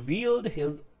learning to wield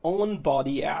his own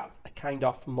body as a kind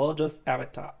of murderous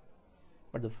avatar.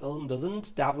 But the film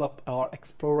doesn't develop or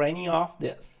explore any of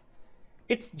this.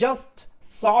 It's just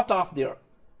sort of there.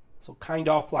 So kind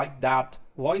of like that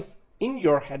voice in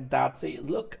your head that says,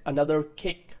 look, another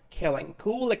kick, killing,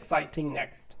 cool, exciting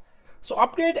next. So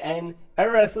Upgrade, an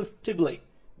irresistibly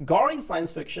gory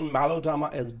science fiction melodrama,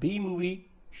 is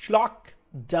B-movie schlock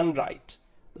done right.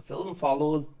 The film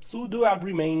follows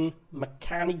pseudo-everyman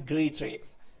mechanic Gray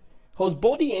Trace, whose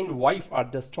body and wife are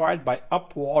destroyed by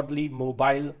upwardly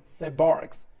mobile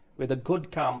cyborgs with a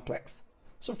good complex.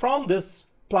 So from this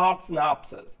plot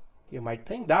synopsis, you might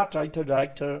think that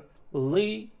writer-director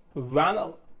Leigh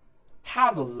Whannell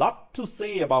has a lot to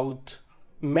say about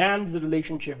man's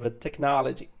relationship with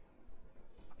technology.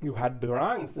 You had be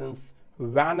wrong, since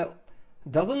Whannell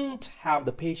doesn't have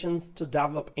the patience to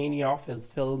develop any of his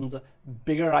films'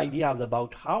 bigger ideas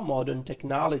about how modern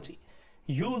technology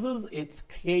uses its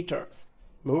creators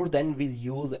more than we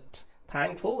use it.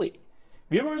 Thankfully,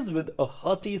 viewers with a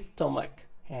hearty stomach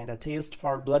and a taste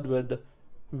for blood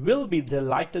will be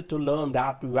delighted to learn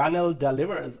that Whannell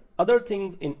delivers other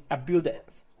things in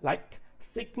abundance, like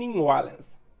sickening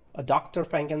violence, a Dr.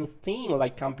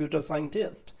 Frankenstein-like computer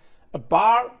scientist, a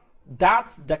bar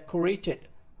that's decorated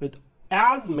with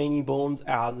as many bones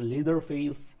as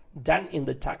Leatherface done in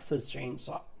the Texas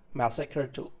Chainsaw Massacre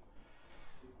 2,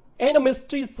 and a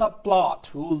mystery subplot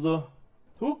whose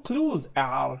clues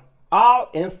are all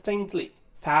instantly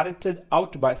ferreted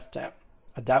out by STEM,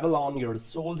 a devil on your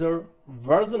shoulder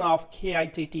version of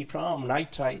KITT from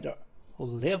Knight Rider, who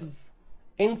lives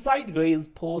inside Gray's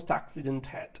post-accident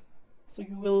head. So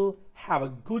you will have a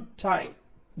good time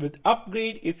with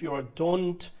Upgrade if you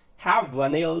don't have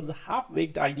Whannell's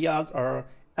half-baked ideas or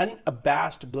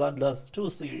unabashed bloodlust too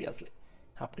seriously.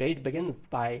 Upgrade begins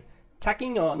by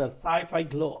tacking on a sci-fi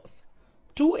gloss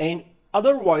to an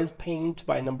otherwise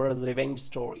paint-by-numbers revenge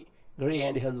story. Gray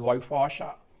and his wife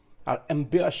Asha are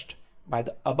ambushed by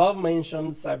the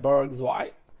above-mentioned cyborgs while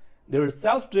their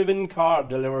self-driven car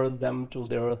delivers them to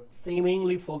their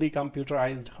seemingly fully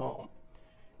computerized home.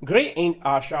 Gray and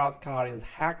Asha's car is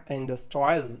hacked and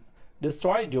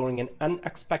destroyed during an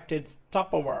unexpected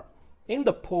stopover in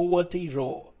the Poverty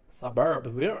Row suburb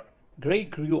where Gray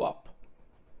grew up.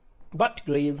 But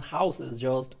Gray's house is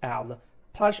just as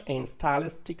plush and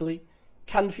stylistically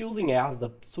confusing as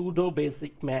the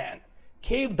pseudo-basic man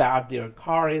cave that their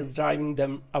car is driving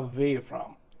them away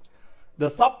from. The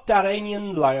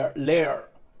subterranean lair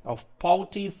of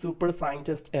pouty super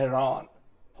scientist Iran,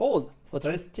 whose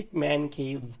futuristic man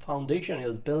cave's foundation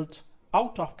is built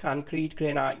out of concrete,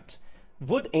 granite,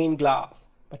 wood and glass,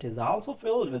 but is also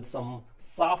filled with some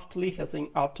softly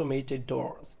hissing automated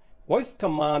doors, voice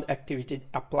command activated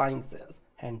appliances,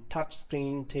 and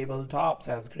touchscreen tabletops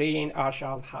as Gray and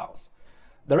Asha's house.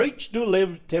 The rich do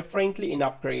live differently in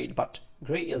Upgrade, but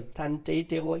Gray is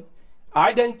tentatively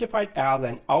identified as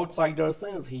an outsider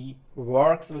since he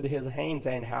works with his hands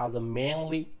and has a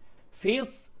manly,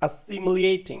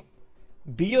 face-assimilating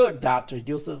beard that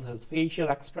reduces his facial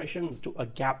expressions to a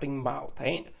gaping mouth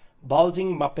and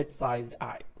bulging Muppet-sized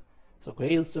eyes. So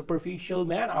Gray's superficial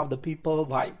man of the people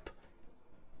vibe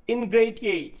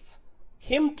ingratiates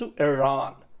him to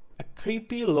Iran, a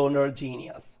creepy loner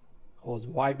genius, whose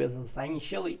vibe is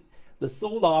essentially the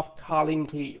soul of Colin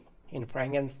Cleve in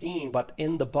Frankenstein, but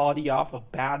in the body of a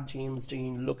bad James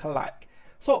Dean look-alike.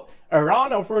 So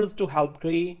Iran offers to help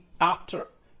Gray after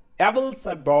evil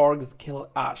cyborgs kill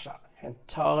Asha and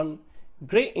turn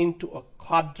Gray into a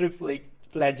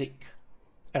quadriplegic.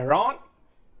 Iran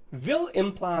will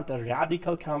implant a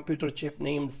radical computer chip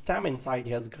named STEM inside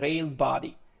his Gray's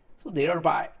body, so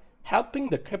thereby helping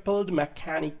the crippled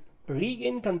mechanic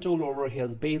regain control over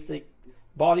his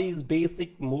body's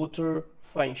basic motor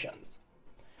functions.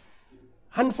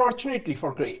 Unfortunately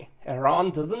for Gray,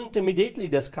 Iran doesn't immediately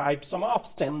describe some of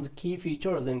STEM's key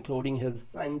features, including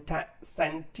his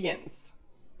sentience.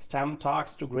 STEM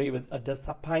talks to Gray with a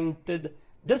disappointed,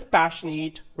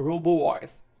 dispassionate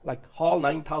robo-voice, like HAL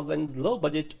 9000's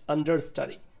low-budget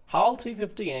understudy, HAL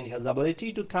 350, and his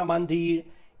ability to commandeer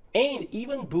and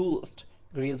even boost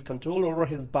Gray's control over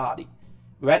his body.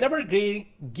 Whenever Gray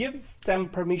gives STEM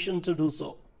permission to do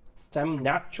so, STEM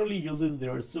naturally uses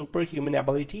their superhuman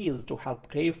abilities to help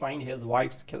Gray find his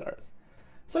wife's killers.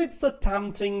 So it's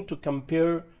tempting to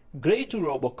compare Gray to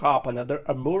RoboCop, another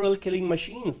immoral killing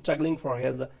machine struggling for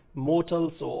his mortal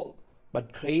soul.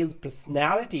 But Gray's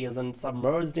personality isn't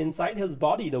submerged inside his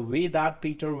body the way that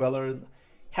Peter Weller's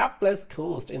hapless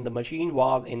ghost in The Machine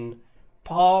was in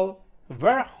Paul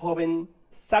Verhoeven's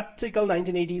satirical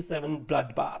 1987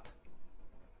 Bloodbath.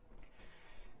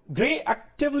 Gray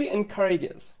actively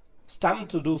encourages STEM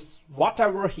to do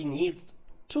whatever he needs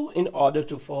to in order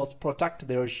to first protect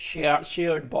their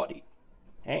shared body,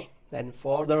 and then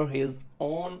further his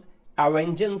own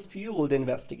vengeance-fueled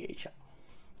investigation.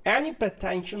 Any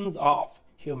pretensions of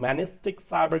humanistic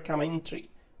cyber commentary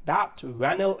that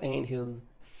Whannell and his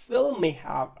film may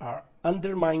have are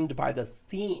undermined by the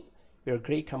scene where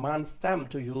Gray commands STEM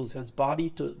to use his body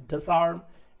to disarm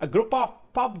a group of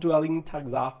pub-dwelling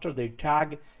thugs after they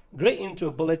drag Gray into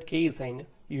a bullet case and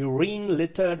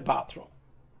urine-littered bathroom.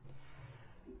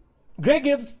 Gray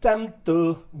gives them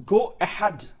the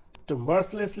go-ahead to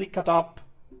mercilessly cut up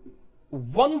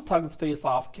one thug's face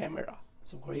off camera.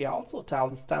 So Gray also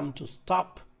tells them to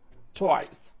stop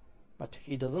twice, but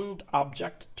he doesn't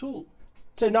object to.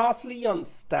 Tenaciously on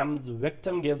Stem's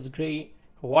victim gives Gray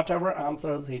whatever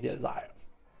answers he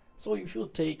desires. So if you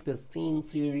take this scene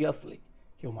seriously,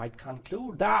 you might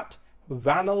conclude that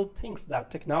Whannell thinks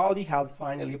that technology has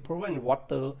finally proven what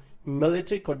the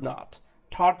military could not.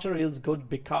 Torture is good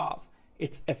because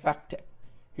it's effective.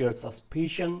 Your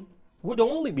suspicion would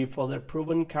only be further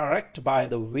proven correct by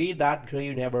the way that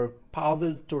Gray never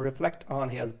pauses to reflect on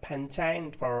his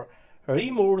penchant for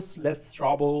remorseless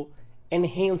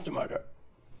robo-enhanced murder.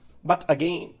 But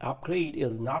again, Upgrade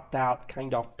is not that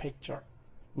kind of picture,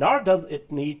 nor does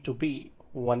it need to be.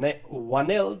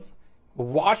 Whannell's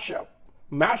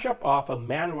mashup of a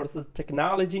man versus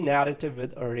technology narrative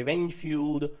with a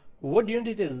revenge-fueled wood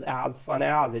unit is as fun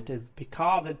as it is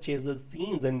because it chases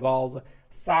scenes involve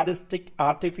sadistic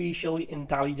artificially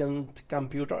intelligent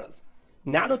computers,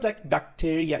 nanotech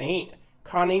bacteria, and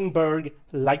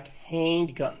Cronenberg-like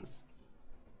handguns.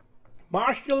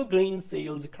 Marshall-Green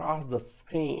sails across the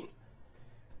screen,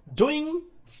 doing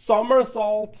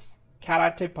somersaults,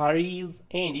 karate parries,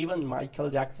 and even Michael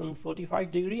Jackson's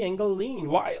 45-degree angle lean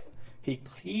while he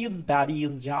cleaves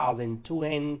baddies' jaws in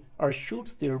two or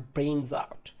shoots their brains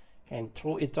out. And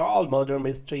through it all, murder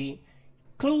mystery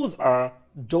clues are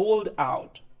doled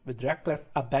out with reckless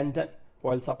abandon,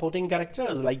 while supporting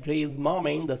characters like Gray's mom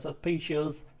and the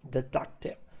suspicious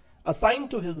detective assigned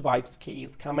to his wife's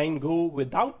case come and go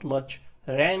without much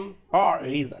rhyme or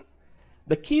reason.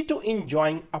 The key to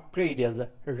enjoying Upgrade is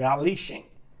relishing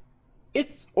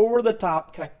its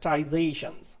over-the-top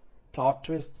characterizations, plot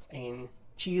twists, and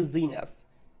cheesiness.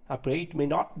 Upgrade may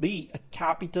not be a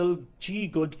capital G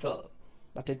good film,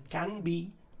 but it can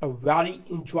be a very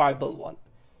enjoyable one.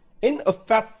 In a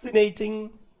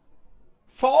fascinating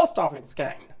first of its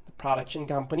kind, the production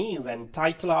companies and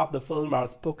title of the film are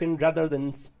spoken rather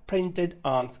than printed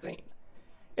on screen.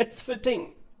 It's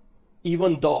fitting,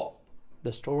 even though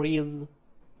the story is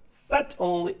set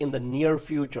only in the near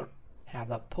future, as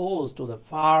opposed to the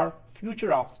far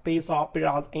future of space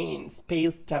operas and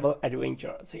space travel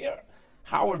adventures here.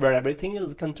 However, everything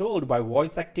is controlled by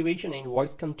voice activation and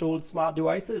voice-controlled smart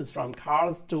devices, from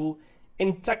cars to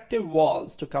interactive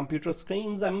walls to computer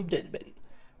screens embedded in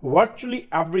virtually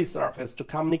every surface to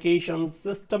communications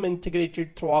system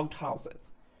integrated throughout houses.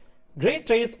 Gray,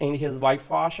 Trace, and his wife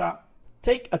Asha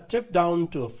take a trip down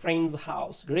to a friend's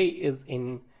house. Gray is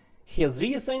in his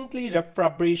recently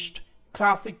refurbished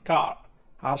classic car,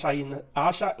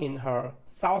 Asha in her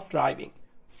self-driving,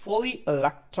 fully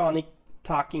electronic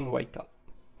talking vehicle.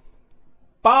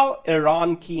 Paul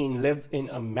Aaron Keene lives in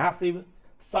a massive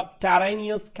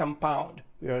subterraneous compound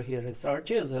where he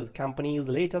researches his company's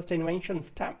latest invention,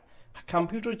 STEM, a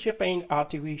computer chip and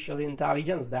artificial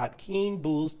intelligence that Keene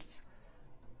boasts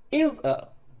is a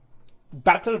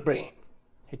better brain.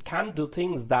 It can do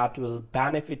things that will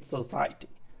benefit society.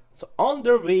 So on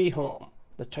their way home,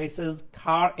 the Trace's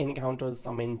car encounters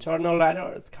some internal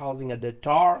errors, causing a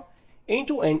detour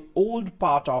into an old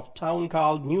part of town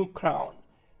called New Crown,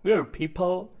 where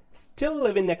people still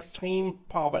live in extreme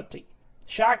poverty.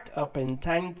 Shacked up in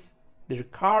tents, their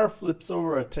car flips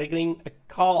over, triggering a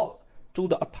call to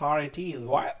the authorities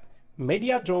while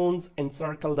media drones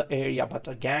encircle the area, but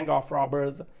a gang of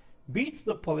robbers beats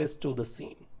the police to the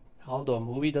scene. Although the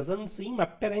movie doesn't seem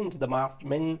apparent, the masked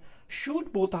men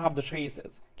shoot both of the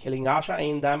Traces, killing Asha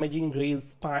and damaging Gray's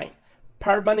spine,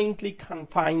 permanently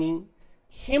confining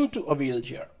him to a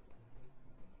wheelchair.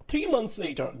 3 months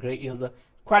later, Gray is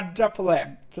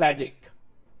quadriplegic,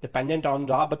 dependent on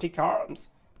robotic arms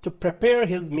to prepare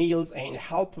his meals and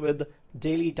help with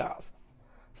daily tasks.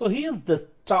 So he is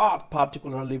distraught,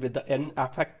 particularly with the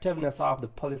ineffectiveness of the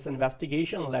police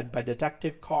investigation led by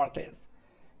Detective Cortez.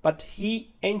 But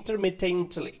he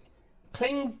intermittently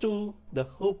clings to the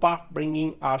hope of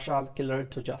bringing Asha's killer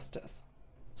to justice.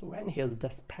 So when his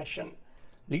desperation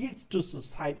leads to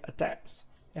suicide attempts,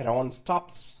 Aaron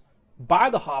stops by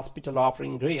the hospital,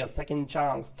 offering Gray a second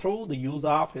chance through the use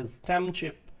of his STEM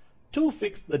chip to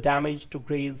fix the damage to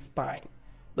Gray's spine.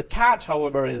 The catch,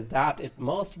 however, is that it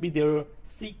must be their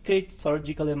secret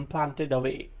surgical implanted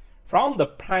away from the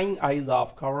prying eyes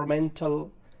of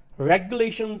governmental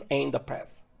regulations and the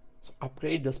press. So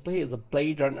Upgrade displays a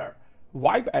Blade Runner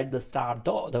vibe at the start,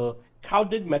 though the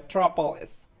crowded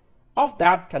metropolis of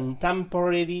that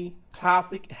contemporary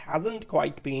classic hasn't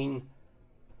quite been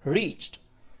reached.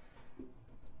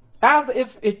 as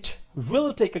if it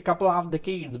will take a couple of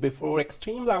decades before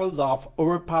extreme levels of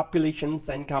overpopulation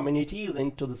send communities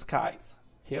into the skies.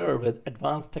 Here, with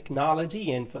advanced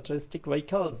technology and futuristic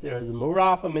vehicles, there is more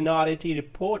of a minority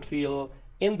report feel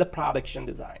in the production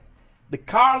design. The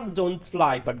cars don't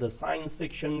fly, but the science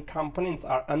fiction components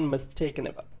are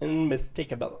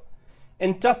unmistakable.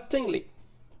 Interestingly,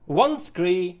 once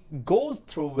Gray goes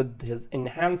through with his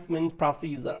enhancement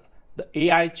procedure, the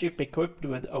AI chip equipped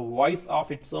with a voice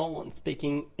of its own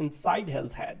speaking inside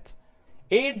his head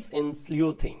aids in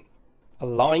sleuthing,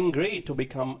 allowing Gray to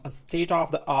become a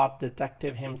state-of-the-art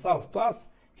detective himself. Plus,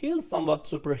 he is somewhat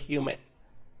superhuman.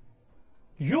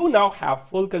 You now have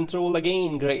full control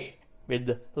again, Gray,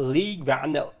 with Leigh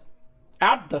Whannell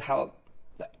at the helm.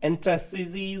 The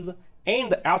intricacies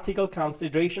and the ethical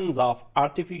considerations of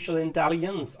artificial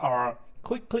intelligence are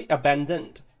quickly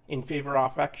abandoned in favor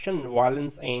of action,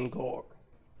 violence, and gore.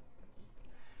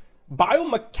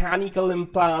 Biomechanical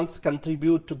implants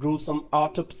contribute to gruesome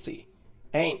autopsy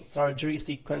and surgery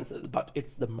sequences, but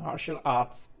it's the martial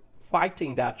arts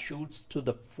fighting that shoots to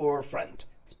the forefront,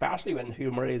 especially when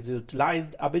humor is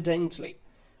utilized abundantly.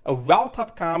 A wealth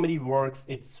of comedy works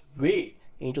its way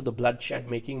into the bloodshed,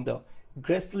 making the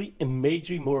grisly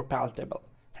imagery more palatable.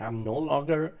 I no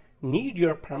longer need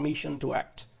your permission to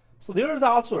act. So there is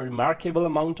also a remarkable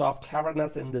amount of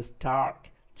cleverness in this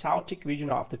dark, chaotic vision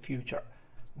of the future,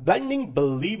 blending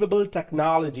believable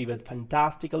technology with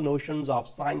fantastical notions of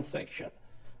science fiction,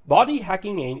 body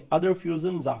hacking and other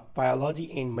fusions of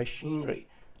biology and machinery,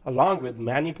 along with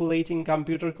manipulating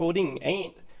computer coding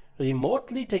and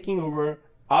remotely taking over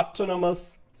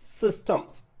autonomous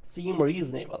systems seem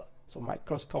reasonable. So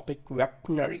microscopic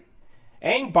weaponry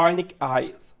and bionic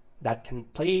eyes that can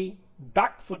play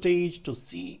back footage to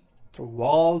see through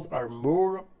walls are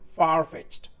more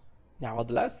far-fetched.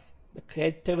 Nevertheless, the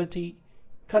creativity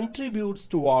contributes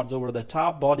towards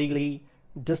over-the-top bodily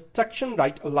destruction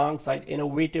right alongside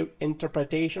innovative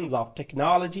interpretations of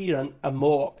technology run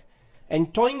amok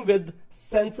and toying with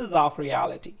senses of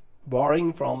reality,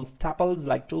 borrowing from staples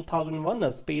like 2001: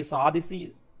 A Space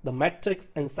Odyssey, The Matrix,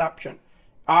 Inception,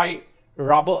 I,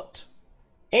 Robot,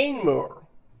 and more.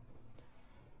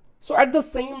 So at the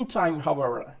same time,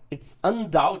 however, it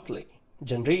undoubtedly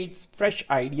generates fresh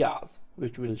ideas,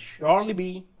 which will surely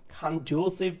be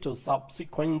conducive to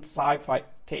subsequent sci-fi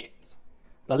tales.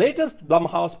 The latest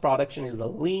Blumhouse production is a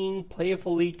lean,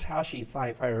 playfully trashy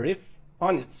sci-fi riff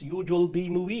on its usual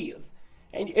B-movies,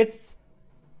 and it's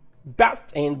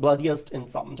best and bloodiest in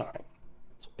some time.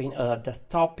 So in a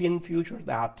dystopian future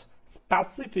that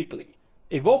specifically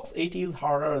evokes 80s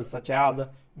horrors such as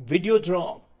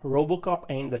Videodrome, Robocop,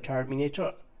 and The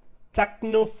Terminator,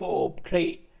 technophobe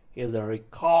Gray is a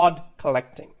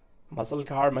record-collecting muscle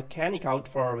car mechanic out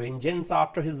for vengeance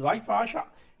after his wife Asha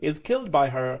is killed by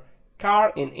her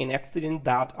car in an accident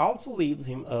that also leaves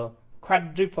him a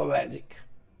quadriplegic.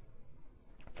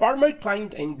 Former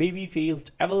client and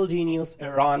baby-faced evil genius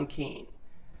Aaron Kane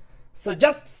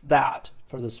suggests that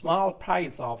for the small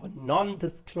price of a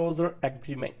non-disclosure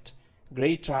agreement,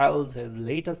 Gray trials his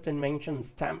latest invention,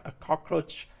 STEM, a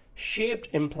cockroach-shaped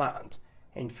implant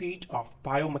and feat of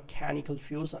biomechanical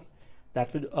fusion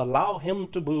that would allow him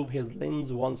to move his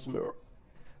limbs once more.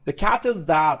 The catch is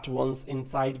that once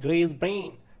inside Gray's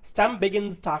brain, STEM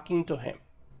begins talking to him,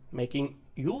 making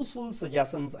useful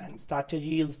suggestions and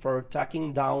strategies for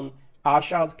tracking down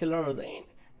Asha's killers and,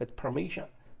 with permission,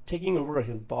 taking over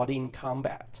his body in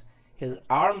combat, his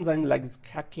arms and legs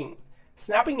cracking,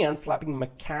 snapping and slapping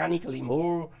mechanically,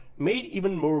 made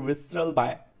even more visceral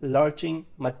by lurching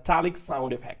metallic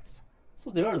sound effects.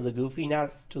 So there is a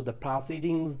goofiness to the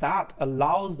proceedings that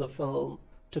allows the film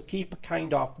to keep a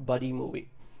kind of buddy movie,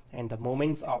 and the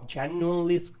moments of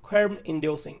genuinely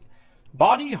squirm-inducing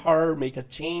body horror make a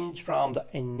change from the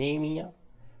anemia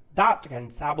that can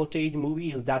sabotage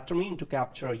movies determined to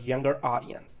capture a younger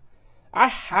audience. I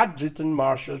had written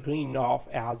Marshall-Green off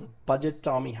as budget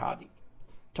Tom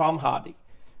Hardy,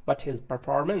 but his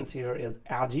performance here is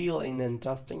agile and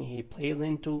interesting. He plays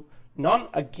into none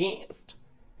against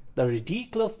the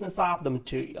ridiculousness of the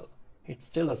material. It's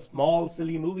still a small,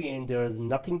 silly movie, and there is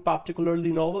nothing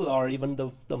particularly novel or even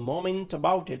the moment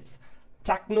about its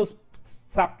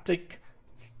technoseptic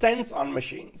stance on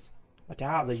machines. But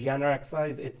as a genre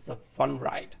exercise, it's a fun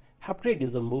ride. Upgrade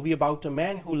is a movie about a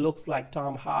man who looks like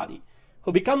Tom Hardy,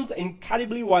 who becomes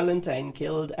incredibly violent and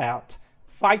killed at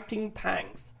fighting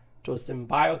thanks to a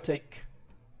symbiotic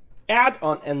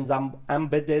add-on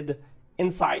embedded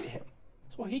inside him.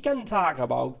 So he can talk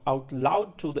about out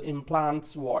loud to the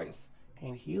implant's voice,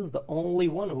 and he is the only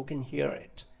one who can hear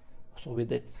it. So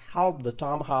with its help, the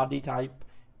Tom Hardy type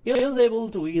is able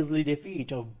to easily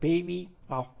defeat a bevy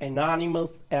of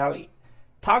anonymous ally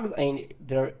thugs and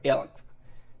their ilks,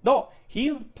 though he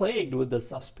is plagued with the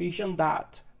suspicion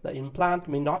that the implant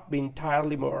may not be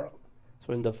entirely moral.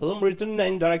 So in the film written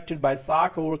and directed by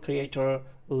Sarkor creator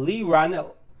Leigh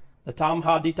Whannell, the Tom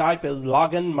Hardy type is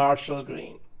Logan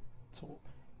Marshall-Green. So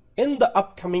in the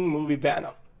upcoming movie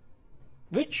Venom,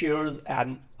 which shares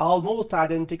an almost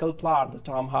identical plot, the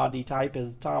Tom Hardy type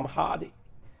is Tom Hardy.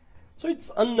 So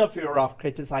it's unfair of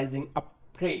criticizing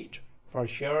Upgrade for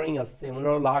sharing a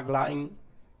similar logline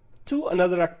to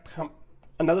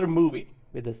another movie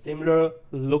with a similar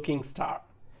looking star.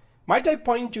 Might I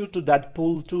point you to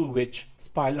Deadpool 2, which,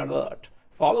 spoiler alert,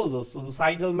 follows a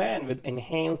suicidal man with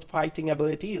enhanced fighting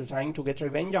abilities trying to get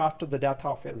revenge after the death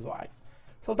of his wife.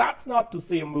 So that's not to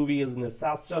say a movie is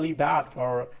necessarily bad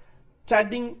for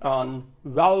treading on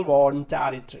well-worn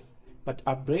territory, but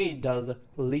Upgrade does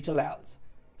little else.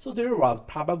 So there was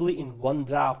probably in one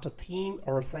draft a theme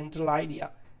or a central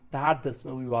idea that this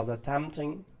movie was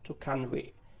attempting to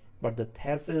convey, but the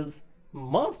thesis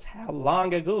must have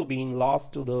long ago been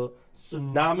lost to the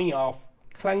tsunami of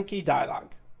clunky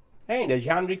dialogue and a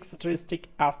generic futuristic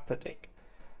aesthetic.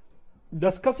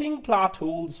 Discussing plot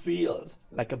holes feels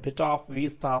like a bit of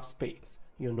waste of space.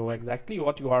 You know exactly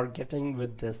what you are getting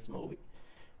with this movie.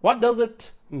 What does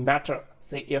it matter,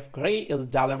 say, if Gray is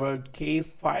delivered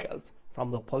case files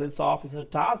from the police officer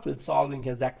tasked with solving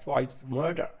his ex-wife's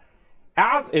murder,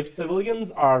 as if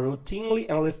civilians are routinely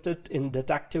enlisted in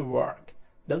detective work?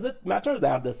 Does it matter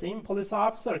that the same police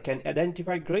officer can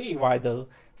identify Gray via the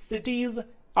city's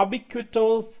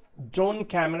ubiquitous drone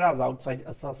cameras outside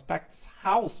a suspect's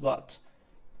house, but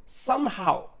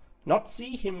somehow not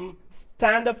see him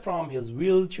stand up from his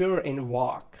wheelchair and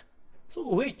walk, so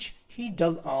which he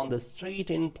does on the street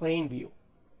in plain view?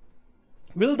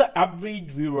 Will the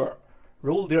average viewer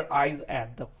roll their eyes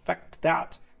at the fact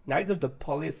that neither the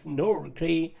police nor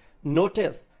Gray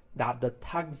notice that the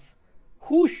thugs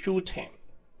who shoot him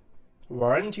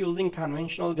weren't using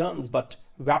conventional guns but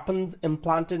weapons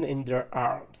implanted in their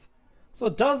arms? So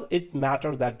does it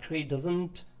matter that Gray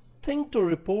doesn't think to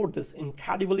report this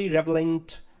incredibly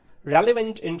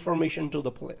relevant information to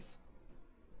the police?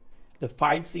 The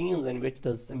fight scenes in which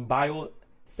the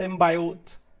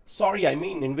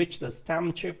in which the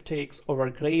STEM chip takes over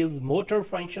Gray's motor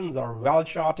functions are well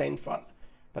shot and fun.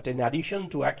 But in addition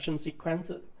to action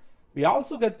sequences, we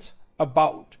also get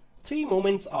about 3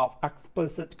 moments of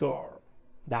explicit gore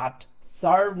that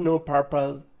serve no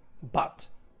purpose but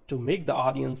to make the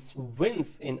audience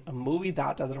wince in a movie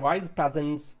that otherwise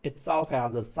presents itself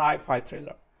as a sci-fi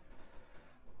thriller.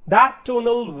 That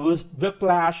tonal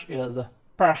whiplash is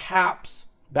perhaps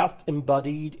best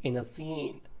embodied in a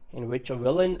scene in which a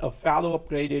villain, a fellow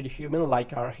upgraded human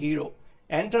like our hero,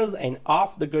 enters an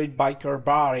off-the-grid biker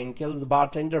bar and kills the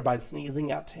bartender by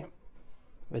sneezing at him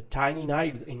with tiny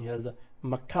knives in his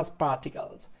mucus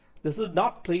particles. This is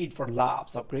not played for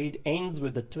laughs. Upgrade ends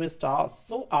with the twist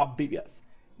so obvious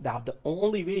that the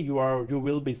only way you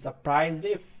will be surprised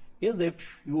is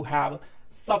if you have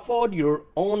suffered your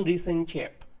own recent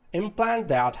chip implant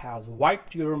that has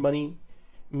wiped your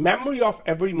memory of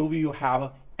every movie you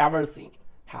have ever seen.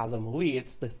 As a movie,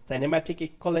 it's the cinematic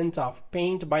equivalent of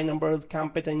paint by numbers,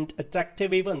 competent,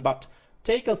 attractive even, but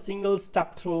take a single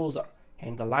step closer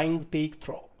and the lines peek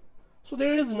through. So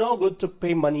there is no good to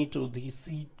pay money to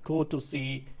go to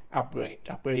see Upgrade.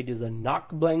 Upgrade is a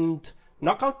knockout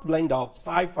blend of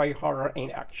sci-fi, horror,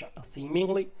 and action. A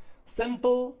seemingly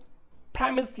simple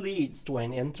premise leads to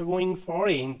an intriguing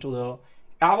foray into the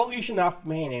evolution of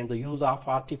man and the use of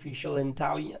artificial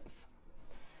intelligence.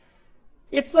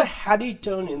 It's a heady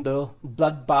turn in the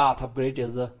bloodbath. Upgrade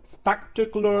is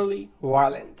spectacularly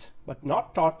violent, but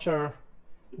not torture.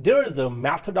 There is a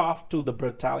method to the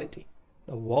brutality.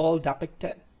 The world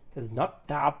depicted is not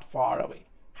that far away.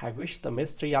 I wish the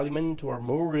mystery element were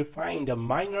more refined, a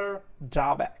minor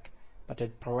drawback, but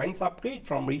it prevents Upgrade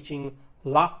from reaching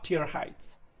loftier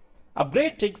heights.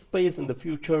 Upgrade takes place in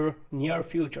the near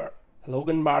future.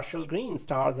 Logan Marshall-Green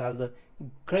stars as a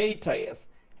Gray Trace,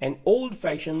 an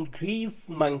old-fashioned grease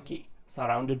monkey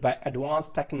surrounded by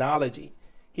advanced technology.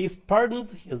 He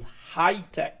pardons his high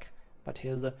tech, but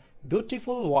his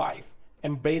beautiful wife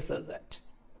embraces it.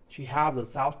 She has a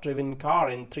self-driven car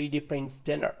and 3D prints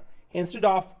dinner instead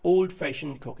of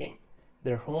old-fashioned cooking.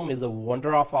 Their home is a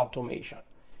wonder of automation.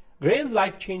 Gray's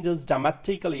life changes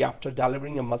dramatically after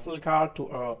delivering a muscle car to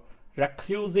a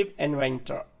reclusive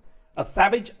inventor. A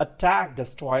savage attack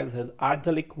destroys his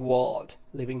idyllic world,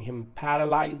 leaving him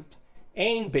paralyzed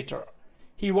and bitter.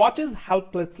 He watches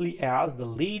helplessly as the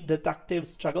lead detective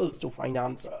struggles to find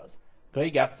answers. Gray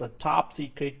gets a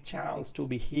top-secret chance to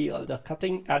be healed, a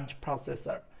cutting-edge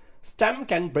processor. STEM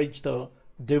can bridge the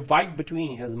divide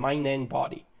between his mind and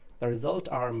body. The results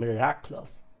are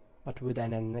miraculous, but with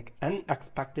an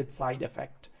unexpected side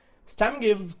effect. STEM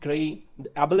gives Gray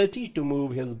the ability to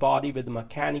move his body with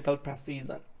mechanical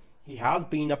precision. He has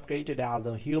been upgraded as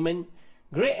a human.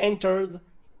 Gray enters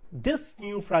this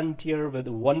new frontier with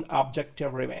one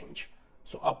objective: revenge.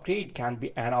 So Upgrade can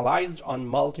be analyzed on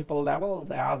multiple levels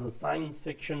as a science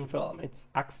fiction film. It's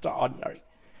extraordinary.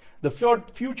 The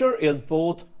future is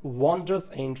both wondrous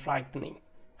and frightening.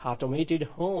 Automated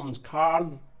homes,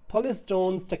 cars, police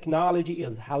drones, technology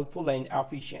is helpful and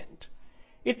efficient.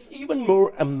 It's even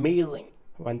more amazing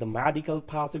when the medical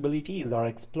possibilities are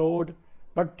explored,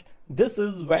 but this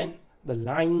is when the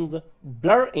lines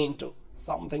blur into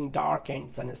something dark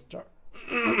and sinister.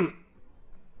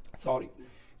 Sorry.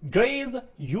 Gray's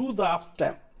use of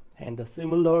STEM and the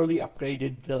similarly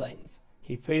upgraded villains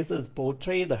he faces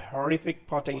portray the horrific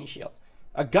potential.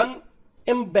 A gun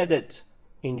embedded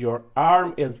in your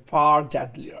arm is far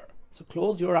deadlier, so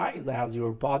close your eyes as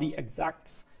your body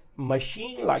exacts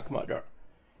machine-like murder.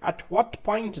 At what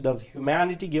point does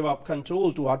humanity give up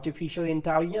control to artificial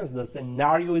intelligence? The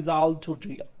scenario is all too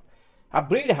real.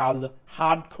 Upgrade has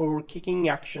hardcore kicking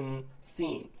action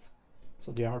scenes,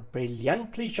 so they are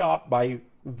brilliantly shot by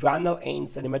Whannell and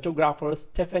cinematographer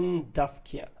Stephen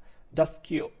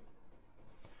Duskio.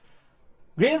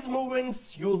 Gray's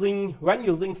movements when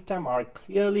using STEM are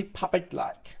clearly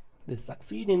puppet-like. They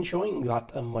succeed in showing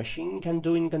what a machine can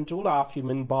do in control of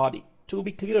human body. To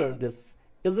be clear, this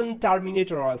isn't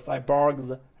Terminator or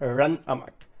Cyborg's run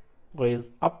amok.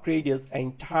 Gray's Upgrade is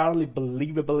entirely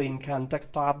believable in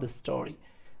context of the story.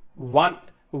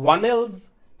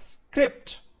 Whannell's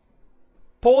script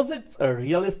posits a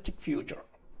realistic future,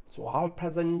 so all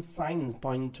present signs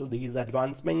point to these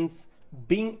advancements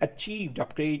being achieved.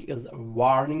 Upgrade is a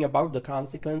warning about the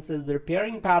consequences.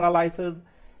 Repairing paralysis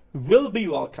will be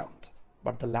welcomed,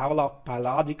 but the level of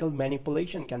biological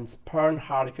manipulation can spurn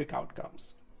horrific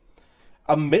outcomes.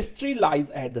 A mystery lies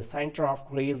at the center of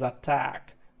Gray's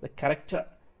attack. The character,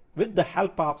 with the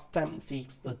help of STEM,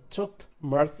 seeks the truth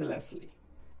mercilessly.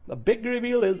 The big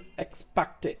reveal is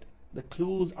expected. The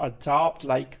clues are dropped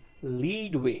like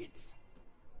lead weights,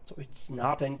 so it's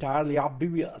not entirely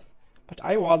obvious, but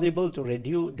I was able to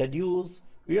deduce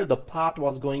where the plot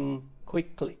was going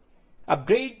quickly.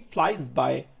 Upgrade flies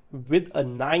by with a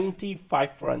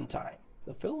 95 runtime.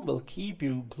 The film will keep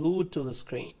you glued to the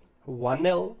screen.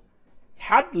 Whannell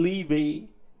had leeway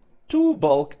to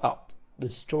bulk up the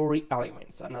story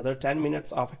elements. Another 10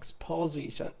 minutes of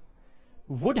exposition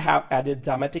would have added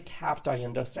dramatic heft. I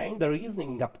understand the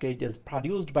reasoning. Upgrade is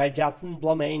produced by Jason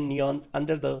Blum and Neon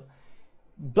under the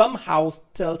Blumhouse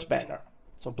Tilt banner.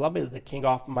 So Blum is the king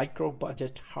of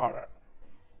micro-budget horror.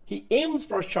 He aims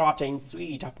for short and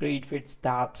sweet. Upgrade fits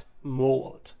that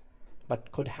mold,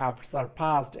 but could have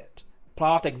surpassed it.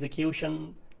 Plot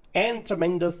execution and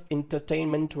tremendous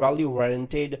entertainment value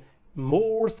warranted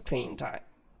more screen time.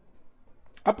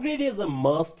 Upgrade is a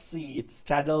must-see. It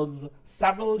straddles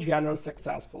several genres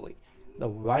successfully. The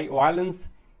violence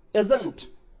isn't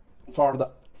for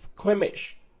the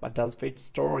squeamish, but does fit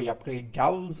story. Upgrade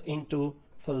delves into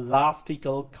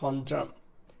philosophical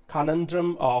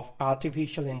conundrum of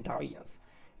artificial intelligence.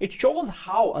 It shows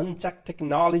how unchecked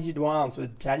technology advances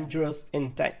with dangerous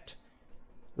intent.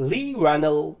 Leigh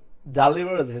Whannell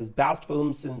delivers his best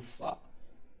film since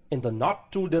in the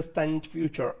not-too-distant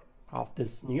future of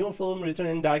this new film written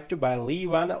and directed by Leigh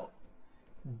Whannell.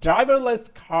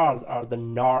 Driverless cars are the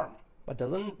norm, but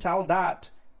doesn't tell that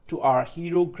to our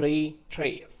hero Gray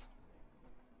Trace.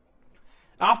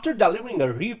 After delivering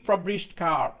a refurbished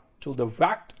car to the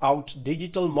whacked-out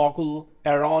digital mogul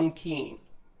Aaron Keane,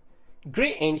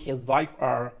 Gray and his wife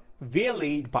are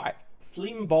waylaid by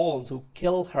slim balls who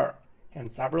kill her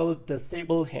and severely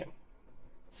disable him.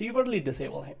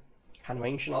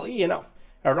 Conventionally enough,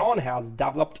 Aaron has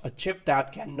developed a chip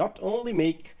that can not only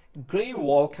make Gray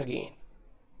walk again,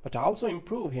 but also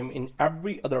improve him in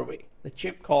every other way. The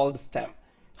chip, called STEM,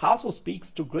 also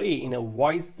speaks to Gray in a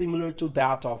voice similar to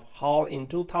that of Hall in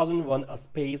 2001: A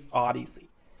Space Odyssey.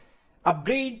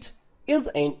 Upgrade is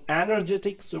an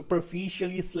energetic,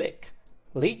 superficially slick,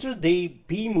 later-day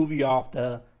B-movie of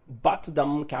the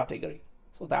butt-dumb category.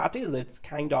 So that is, it's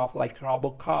kind of like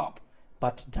RoboCop,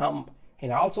 but dumb,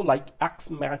 and also like Ex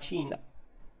Machina,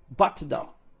 but dumb.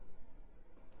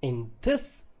 In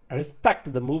this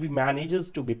respect, the movie manages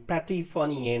to be pretty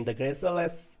funny and the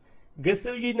gracefulness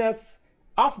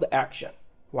of the action,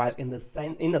 while in a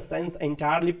sense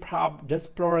entirely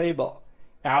deplorable,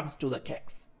 adds to the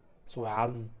kicks. So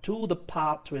as to the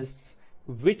plot twists,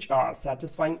 which are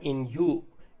satisfying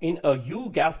in a you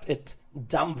guessed it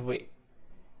dumb way.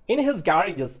 In his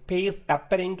garage, a space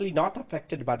apparently not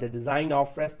affected by the design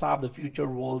of rest of the future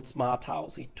world smart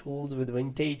house, he tools with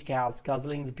vintage gas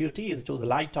guzzling beauties to the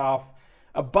light of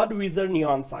a Budweiser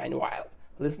neon sign while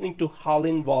listening to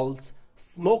Howlin' Wolf's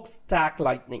smokestack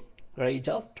lightning. Gray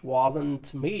just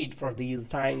wasn't made for these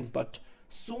times, but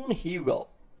soon he will.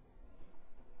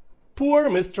 Poor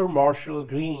Mr.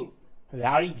 Marshall-Green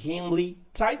very gamely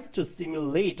tries to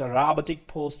simulate a robotic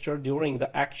posture during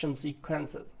the action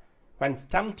sequences. When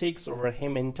STEM takes over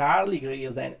him entirely, Gray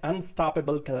is an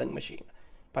unstoppable killing machine,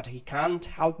 but he can't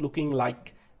help looking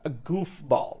like a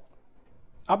goofball.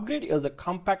 Upgrade is a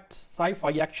compact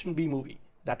sci-fi action B-movie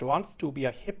that wants to be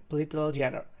a hip little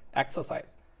genre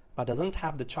exercise, but doesn't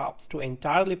have the chops to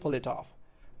entirely pull it off.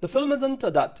 The film isn't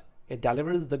a dud, it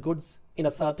delivers the goods in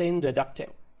a certain reductive,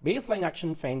 baseline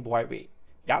action fanboy way.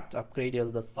 Yet Upgrade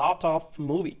is the sort of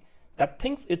movie that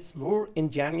thinks it's more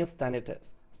ingenious than it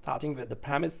is, starting with the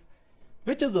premise,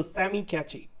 which is a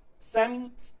semi-catchy,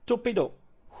 semi-stupido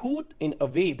hoot in a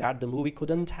way that the movie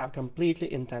couldn't have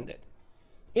completely intended.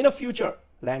 In a future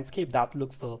landscape that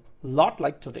looks a lot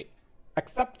like today,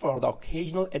 except for the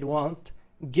occasional advanced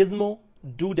gizmo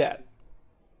doodad.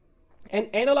 An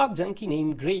analog junkie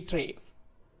named Gray Trace.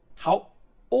 How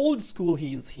old school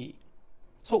is he?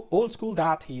 So old school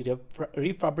that he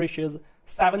refurbishes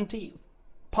 70s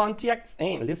Pontiacs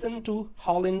and listen to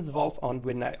Howlin' Wolf on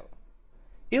vinyl.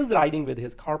 Is riding with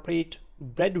his corporate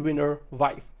breadwinner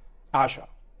wife, Asha,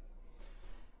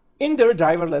 in their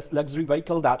driverless luxury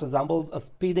vehicle that resembles a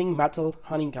speeding metal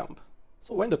honeycomb.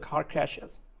 So when the car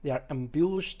crashes, they are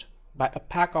ambushed by a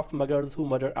pack of muggers who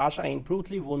murder Asha and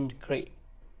brutally wound Gray,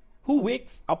 who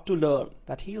wakes up to learn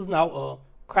that he is now a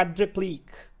quadriplegic.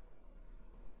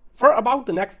 For about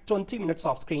the next 20 minutes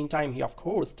of screen time, he of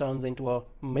course turns into a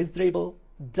miserable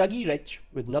Dougie Rich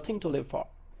with nothing to live for,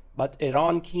 but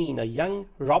Aaron Keane, a young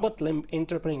robot limb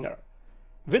entrepreneur,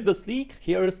 with the sleek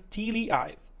hair, steely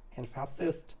eyes, and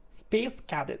fascist space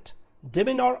cadet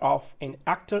demeanor of an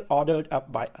actor ordered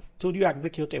up by a studio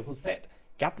executive who said,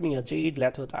 "Get me a Jade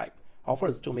Leto type,"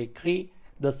 offers to make Gray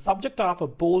the subject of a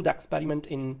bold experiment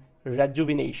in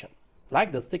rejuvenation,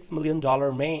 like the $6 million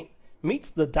man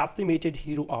meets the decimated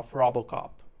hero of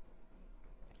RoboCop.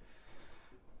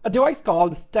 A device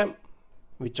called STEM,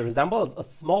 which resembles a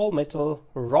small metal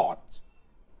rod,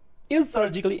 is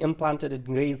surgically implanted in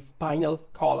Gray's spinal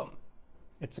column.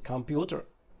 It's a computer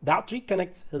that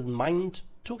reconnects his mind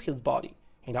to his body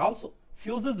and also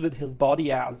fuses with his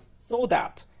body so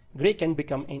that Gray can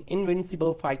become an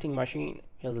invincible fighting machine,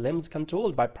 his limbs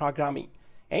controlled by programming,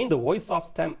 and the voice of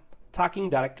STEM talking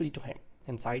directly to him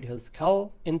inside his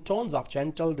skull in tones of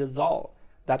gentle resolve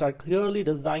that are clearly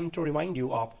designed to remind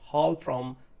you of Hal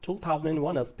from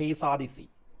 2001: A Space Odyssey.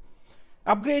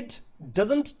 Upgrade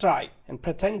doesn't try and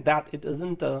pretend that it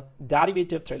isn't a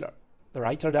derivative thriller. The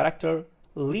writer-director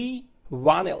Leigh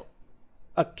Whannell,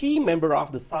 a key member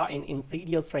of the Saw and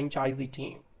Insidious franchisee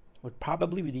team, would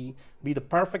probably be the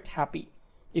perfect happy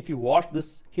if you watched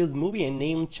his movie and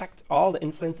name-checked all the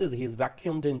influences he's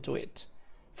vacuumed into it,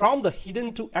 from the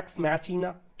Hidden to Ex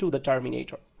Machina to the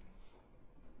Terminator.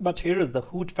 But here is the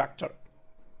hoot factor.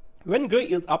 When Gray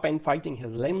is up and fighting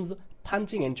his limbs,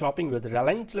 punching and chopping with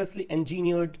relentlessly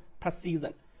engineered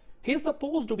precision, he is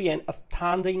supposed to be an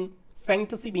astounding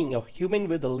fantasy being, a human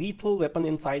with a lethal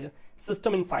weapon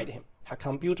system inside him, a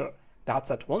computer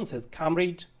that's at once his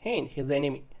comrade and his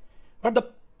enemy. But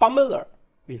the pummeler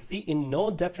we see in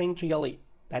no different really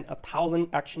than 1,000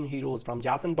 action heroes from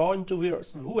Jason Bourne to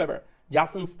whoever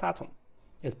Jason Statham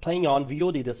is playing on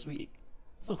VOD this week.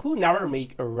 So who never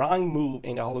make a wrong move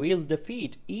and always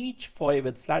defeat each foe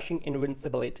with slashing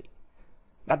invincibility.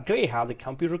 That Gray has a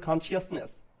computer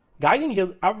consciousness. Guiding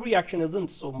his every action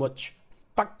isn't so much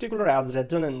spectacular as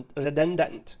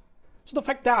redundant. So the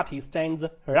fact that he stands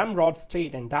ramrod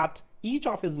straight and that each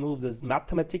of his moves is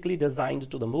mathematically designed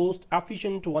to the most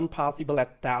efficient one possible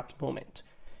at that moment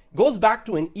goes back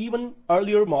to an even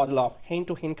earlier model of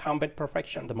hand-to-hand combat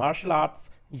perfection, the martial arts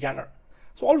genre.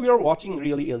 So all we are watching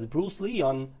really is Bruce Lee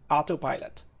on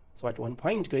autopilot. So at one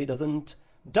point, Gray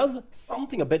does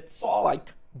something a bit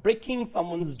Saw-like, breaking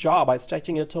someone's jaw by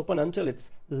stretching it open until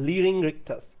it's leering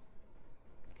rictus.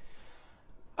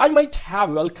 I might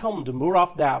have welcomed more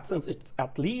of that since it's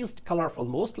at least colorful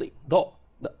mostly, though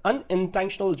the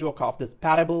unintentional joke of this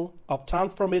parable of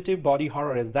transformative body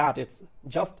horror is that it's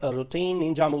just a routine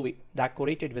ninja movie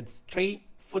decorated with stray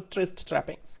footrest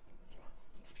trappings.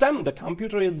 STEM, the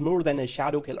computer, is more than a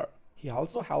shadow killer. He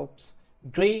also helps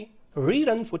Gray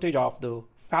rerun footage of the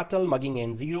fatal mugging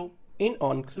and zero in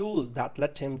on clues that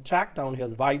let him track down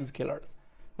his wife's killers.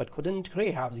 But couldn't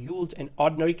Gray have used an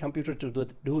ordinary computer to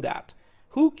do that?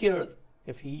 Who cares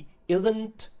if he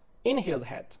isn't in his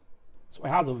head? So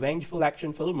as a vengeful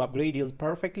action film, Upgrade is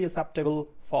perfectly acceptable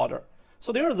fodder.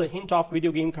 So there is a hint of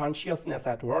video game consciousness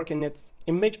at work in its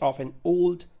image of an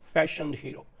old-fashioned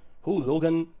hero, who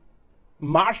Logan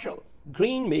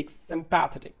Marshall-Green makes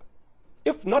sympathetic,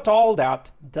 if not all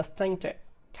that distinctive,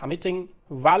 committing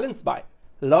violence by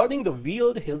learning to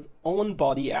wield his own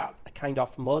body as a kind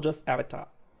of murderous avatar.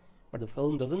 But the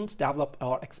film doesn't develop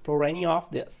or explore any of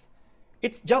this.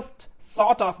 It's just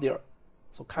sort of there.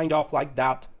 So kind of like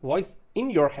that voice in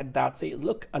your head that says,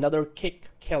 look, another kick,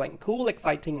 killing, cool,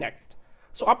 exciting next.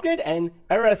 So Upgrade an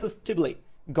irresistibly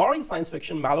gory science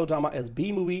fiction melodrama as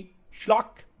B-movie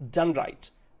schlock done right.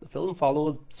 The film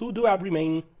follows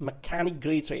pseudo-everyman mechanic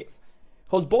Gray Trace,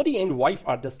 whose body and wife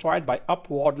are destroyed by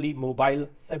upwardly mobile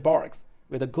cyborgs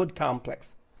with a good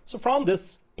complex. So from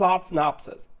this plot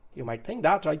synopsis, you might think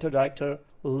that writer-director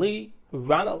Leigh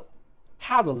Whannell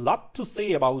has a lot to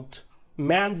say about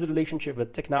man's relationship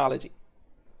with technology.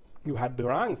 You had be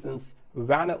wrong, since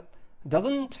Whannell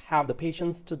doesn't have the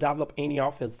patience to develop any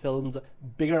of his films'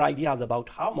 bigger ideas about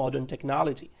how modern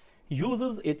technology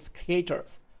uses its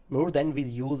creators more than we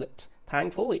use it.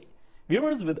 Thankfully,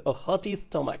 viewers with a hearty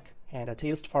stomach and a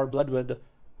taste for blood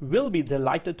will be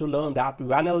delighted to learn that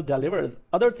Whannell delivers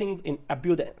other things in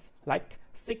abundance, like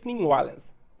sickening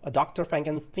violence, a Dr.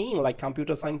 Frankenstein-like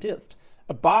computer scientist,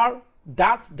 a bar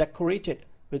that's decorated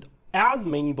with as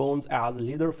many bones as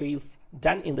Leatherface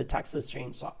done in the Texas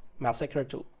Chainsaw Massacre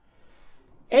 2,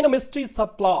 and a mystery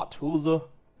subplot whose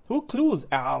clues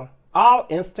are all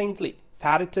instantly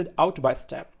ferreted out by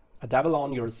STEM, a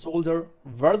devil-on-your-shoulder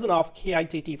version of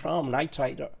KITT from Knight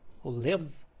Rider, who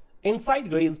lives inside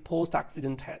Gray's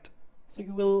post-accident head. So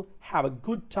you will have a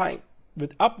good time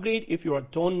with Upgrade if you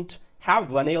don't have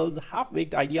Whannell's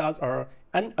half-baked ideas or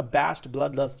unabashed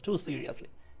bloodlust too seriously.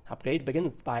 Upgrade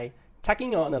begins by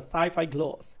tacking on a sci-fi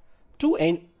gloss to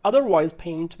an otherwise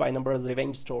paint-by-numbers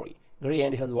revenge story. Gray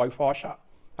and his wife Asha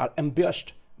are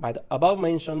ambushed by the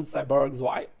above-mentioned cyborgs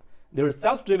while their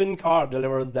self-driven car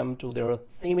delivers them to their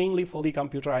seemingly fully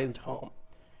computerized home.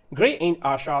 Gray and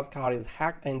Asha's car is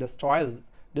hacked and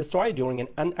destroyed during an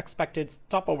unexpected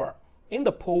stopover in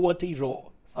the Poverty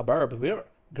Row suburb where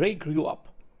Gray grew up.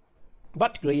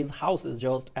 But Gray's house is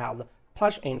just as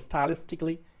plush and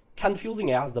stylistically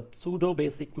confusing as the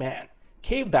pseudo-basic man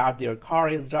cave that their car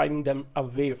is driving them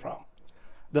away from.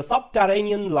 The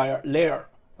subterranean lair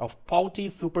of pouty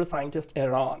super scientist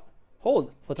Iran, whose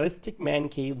futuristic man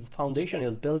cave's foundation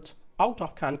is built out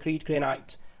of concrete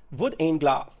granite, wood and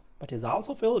glass, but is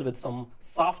also filled with some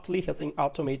softly hissing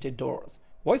automated doors,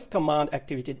 voice command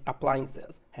activated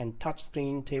appliances, and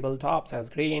touchscreen tabletops as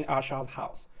Gray and Asha's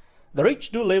house. The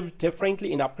rich do live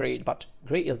differently in Upgrade, but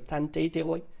Gray is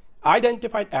tentatively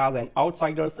identified as an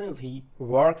outsider since he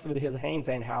works with his hands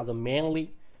and has a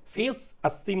manly,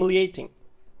 face-assimilating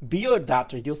beard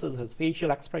that reduces his facial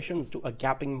expressions to a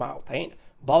gaping mouth and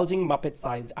bulging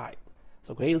Muppet-sized eyes.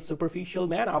 So Gray's superficial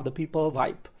man of the people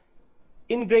vibe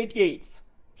ingratiates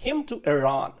him to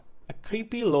Iran, a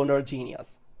creepy loner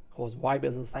genius, whose vibe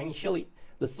is essentially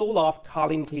the soul of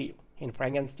Colin Cleve in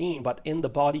Frankenstein, but in the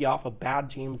body of a bad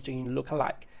James Dean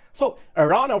lookalike. So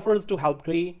Iran offers to help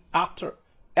Gray after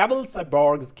evil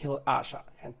cyborgs kill Asha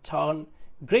and turn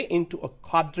Gray into a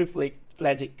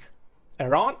quadriplegic.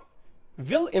 Iran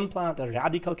will implant a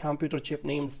radical computer chip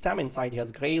named STEM inside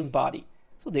his Gray's body,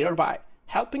 so thereby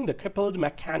helping the crippled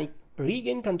mechanic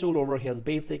regain control over his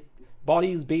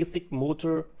body's basic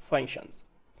motor functions.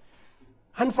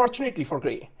 Unfortunately for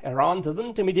Gray, Iran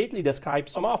doesn't immediately describe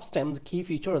some of STEM's key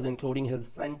features, including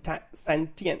his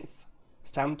sentience.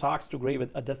 STEM talks to Gray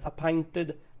with a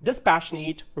disappointed,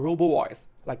 dispassionate robo-voice,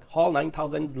 like HAL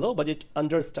 9000's low-budget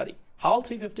understudy, HAL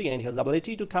 350, and his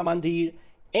ability to commandeer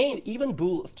and even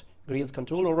boost Gray's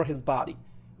control over his body.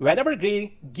 Whenever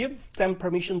Gray gives STEM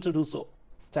permission to do so,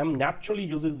 STEM naturally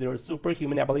uses their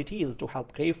superhuman abilities to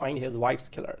help Gray find his wife's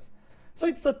killers. So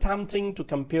it's tempting to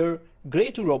compare Gray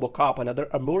to RoboCop, another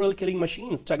immoral killing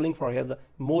machine struggling for his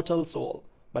mortal soul.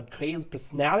 But Gray's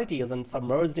personality isn't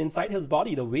submerged inside his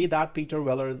body the way that Peter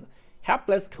Weller's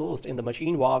hapless ghost in the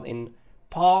machine was in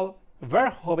Paul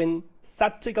Verhoeven's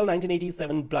satirical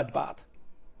 1987 Bloodbath.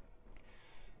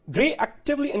 Gray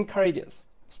actively encourages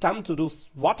STEM to do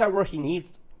whatever he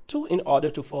needs to in order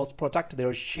to first protect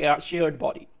their shared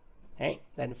body, and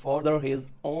then further his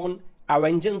own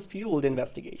vengeance-fueled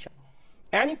investigation.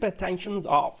 Any pretensions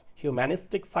of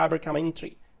humanistic cyber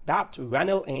commentary that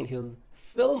Whannell and his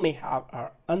film may have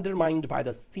are undermined by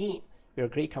the scene where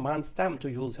Gray commands STEM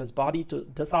to use his body to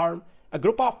disarm a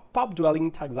group of pub-dwelling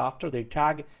thugs after they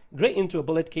drag Gray into a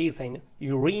bullet case and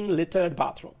urine-littered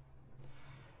bathroom.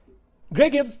 Gray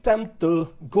gives STEM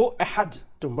the go-ahead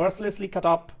to mercilessly cut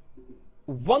up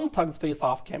one thug's face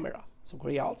off camera. So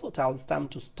Gray also tells STEM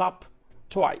to stop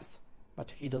twice,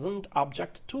 but he doesn't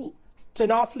object too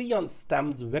strenuously, and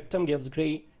STEM's victim gives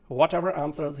Gray whatever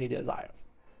answers he desires.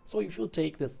 So if you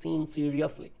take this scene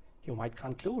seriously, you might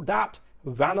conclude that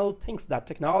Whannell thinks that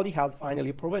technology has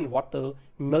finally proven what the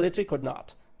military could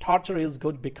not. Torture is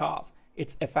good because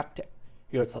it's effective.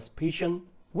 Your suspicion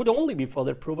would only be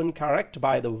further proven correct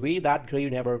by the way that Gray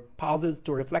never pauses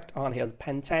to reflect on his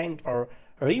penchant for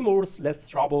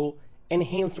remorseless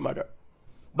robo-enhanced murder.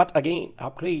 But again,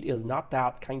 Upgrade is not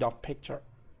that kind of picture,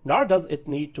 nor does it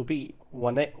need to be.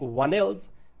 Whannell's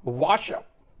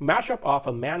mashup of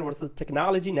a man versus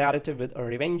technology narrative with a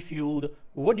revenge-fueled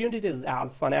wood unit is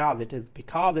as fun as it is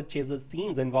because it chases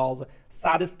scenes involve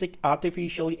sadistic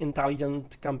artificially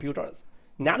intelligent computers,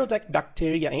 nanotech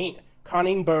bacteria, and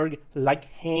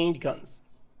Cronenberg-like handguns.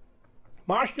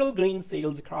 Marshall-Green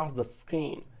sails across the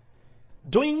screen,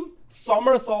 doing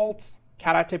somersaults,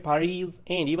 karate parries,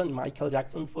 and even Michael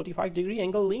Jackson's 45-degree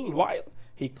angle lean while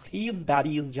he cleaves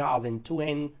baddies' jaws in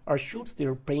two or shoots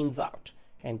their brains out.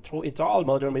 And through it all,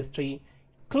 murder mystery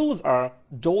clues are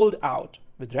doled out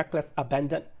with reckless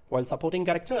abandon, while supporting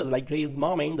characters like Gray's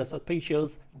mom and the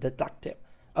suspicious detective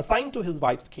assigned to his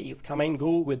wife's case come and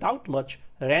go without much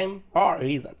rhyme or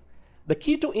reason. The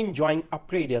key to enjoying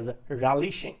Upgrade is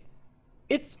relishing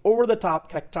its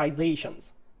over-the-top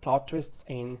characterizations, plot twists,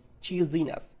 and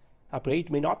cheesiness.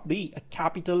 Upgrade may not be a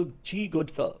capital G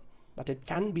good film, but it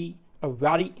can be a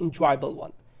very enjoyable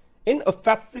one. In a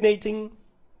fascinating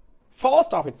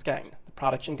first of its kind, the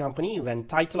production companies and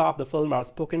title of the film are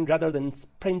spoken rather than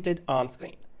printed on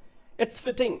screen. It's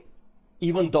fitting,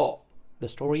 even though the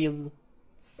story is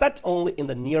set only in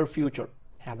the near future,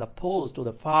 as opposed to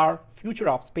the far future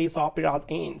of space operas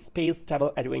and space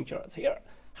travel adventures here.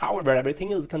 However,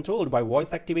 everything is controlled by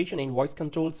voice activation and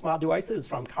voice-controlled smart devices,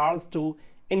 from cars to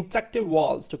interactive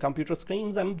walls to computer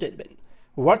screens embedded in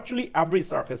virtually every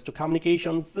surface to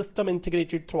communications system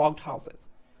integrated throughout houses.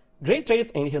 Gray,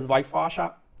 Trace, and his wife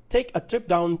Asha take a trip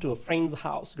down to a friend's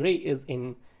house. Gray is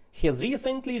in his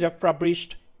recently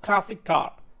refurbished classic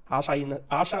car,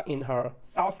 Asha in her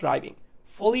self-driving,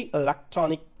 fully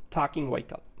electronic talking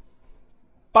vehicle.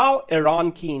 Paul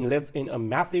Aaron Keene lives in a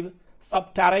massive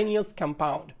subterraneous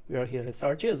compound where he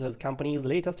researches his company's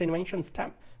latest invention,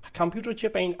 STEM, a computer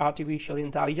chip and artificial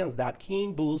intelligence that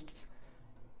Keene boasts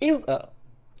is a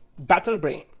better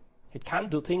brain. It can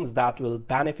do things that will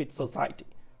benefit society.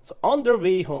 So on their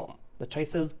way home, the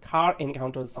Trace's car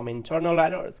encounters some internal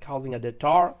errors, causing a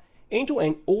detour into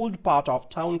an old part of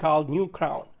town called New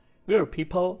Crown, where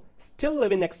people still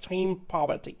live in extreme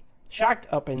poverty. Shacked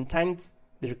up in tents,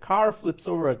 their car flips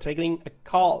over, triggering a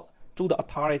call to the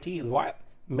authorities while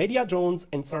media drones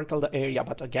encircle the area,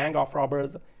 but a gang of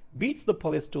robbers beats the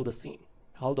police to the scene.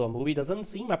 Although a movie doesn't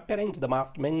seem apparent, the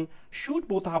masked men shoot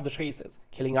both of the Traces,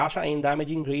 killing Asha and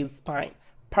damaging Gray's spine,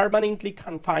 permanently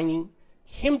confining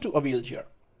him to a wheelchair.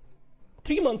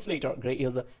 3 months later, Gray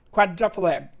is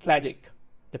quadriplegic,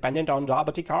 dependent on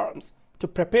robotic arms to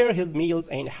prepare his meals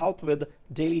and help with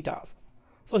daily tasks.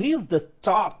 So he is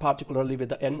distraught, particularly with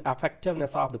the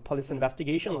ineffectiveness of the police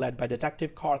investigation led by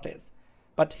Detective Cortez,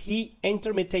 but he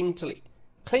intermittently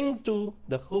clings to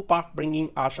the hope of bringing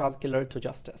Asha's killer to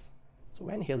justice. So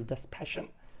when his desperation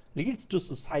leads to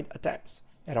suicide attempts,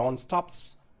 Aaron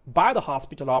stops by the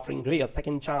hospital, offering Gray a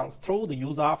second chance through the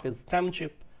use of his STEM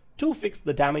chip to fix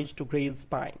the damage to Gray's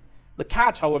spine. The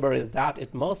catch, however, is that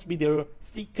it must be their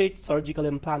secret surgical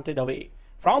implanted away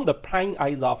from the prying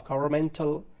eyes of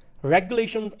governmental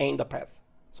regulations and the press.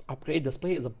 So Upgrade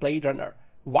displays a Blade Runner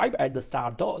vibe at the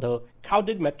start, though the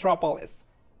crowded metropolis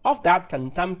of that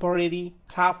contemporary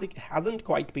classic hasn't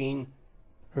quite been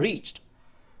reached,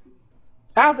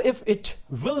 as if it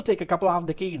will take a couple of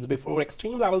decades before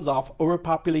extreme levels of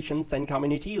overpopulation send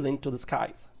communities into the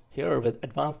skies. Here, with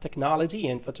advanced technology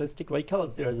and futuristic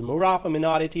vehicles, there is more of a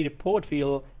Minority Report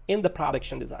feel in the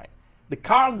production design. The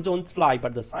cars don't fly,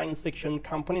 but the science fiction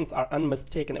components are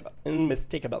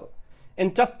unmistakable.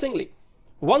 Interestingly,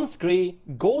 once Gray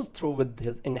goes through with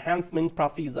his enhancement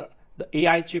procedure, the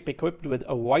AI chip equipped with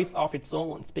a voice of its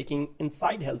own speaking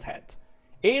inside his head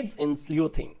aids in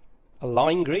sleuthing,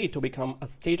 allowing Gray to become a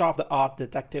state-of-the-art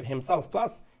detective himself.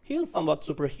 Plus, he is somewhat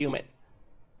superhuman.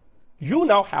 You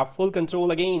now have full control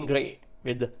again, Gray,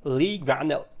 with Leigh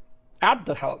Whannell at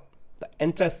the helm. The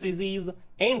intricacies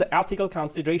and the ethical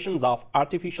considerations of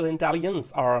artificial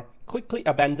intelligence are quickly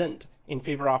abandoned in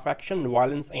favor of action,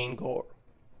 violence, and gore.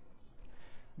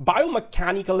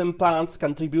 Biomechanical implants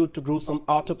contribute to gruesome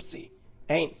autopsy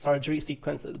and surgery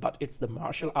sequences, but it's the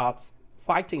martial arts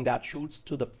fighting that shoots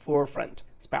to the forefront,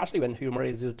 especially when humor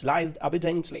is utilized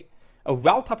abundantly. A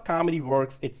wealth of comedy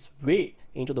works its way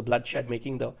into the bloodshed,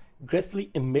 making the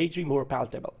grisly imagery more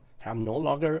palatable. I no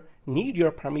longer need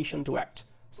your permission to act.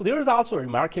 So there is also a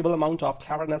remarkable amount of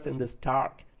cleverness in this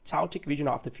dark, chaotic vision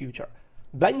of the future,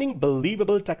 blending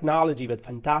believable technology with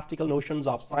fantastical notions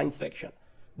of science fiction,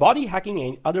 body hacking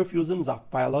and other fusions of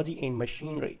biology and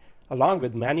machinery, along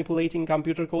with manipulating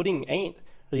computer coding and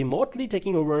remotely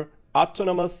taking over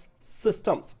autonomous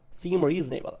systems seem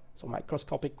reasonable. So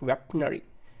microscopic weaponry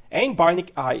and bionic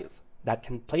eyes that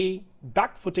can play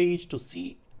back footage to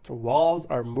see through walls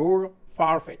are more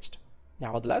far-fetched.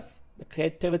 Nevertheless, the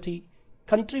creativity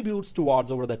contributes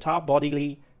towards over-the-top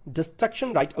bodily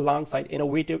destruction right alongside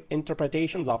innovative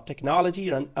interpretations of technology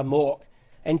run amok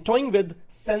and toying with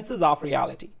senses of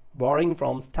reality, borrowing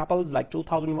from staples like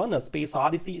 2001: A Space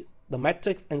Odyssey, The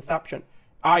Matrix, Inception,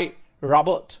 I,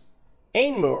 Robot,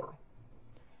 and more.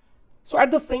 So at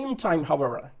the same time,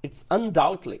 however, it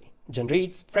undoubtedly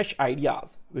generates fresh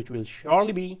ideas, which will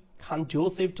surely be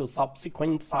conducive to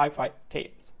subsequent sci-fi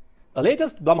tales. The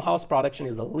latest Blumhouse production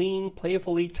is a lean,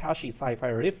 playfully trashy sci-fi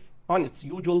riff on its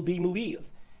usual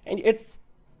B-movies, and its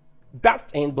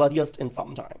best and bloodiest in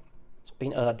some time. So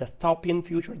in a dystopian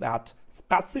future that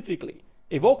specifically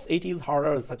evokes 80s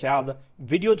horrors such as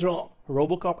Videodrome,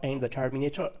 Robocop, and The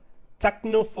Terminator,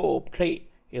 technophobe Cray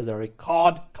is a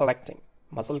record-collecting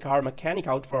muscle car mechanic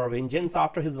out for vengeance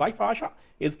after his wife Asha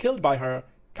is killed by her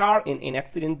car in an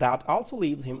accident that also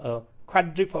leaves him a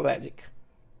quadriplegic.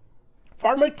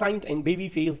 Former client and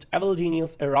baby-faced evil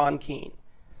genius Iran Kane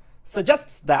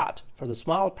suggests that for the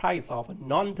small price of a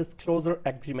non-disclosure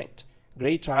agreement,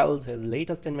 Gray trials his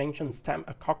latest invention, STEM,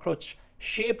 a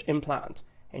cockroach-shaped implant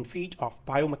and feat of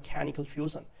biomechanical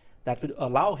fusion that would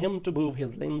allow him to move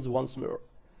his limbs once more.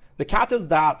 The catch is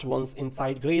that once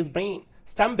inside Gray's brain,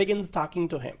 STEM begins talking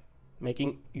to him,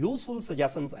 making useful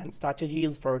suggestions and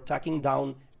strategies for tracking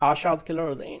down Asha's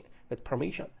killers and, with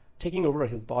permission, taking over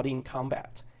his body in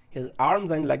combat. His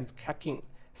arms and legs cracking,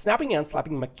 snapping and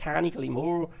slapping mechanically,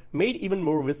 made even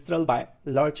more visceral by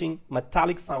lurching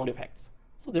metallic sound effects.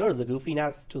 So there is a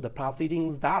goofiness to the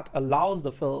proceedings that allows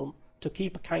the film to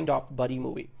keep a kind of buddy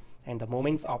movie, and the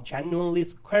moments of genuinely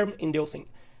squirm-inducing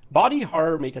body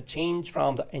horror make a change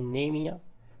from the anemia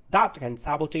that can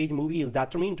sabotage movies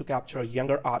determined to capture a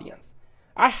younger audience.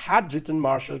 I had written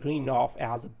Marshall-Green off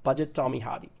as a budget Tom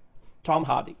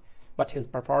Hardy, but his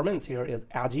performance here is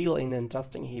agile and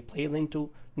interesting. He plays into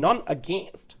none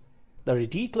against the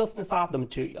ridiculousness of the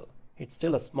material. It's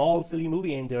still a small, silly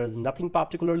movie, and there is nothing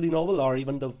particularly novel or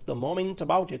even the moment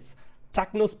about its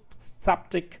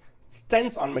technoseptic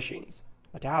stance on machines.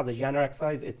 But as a genre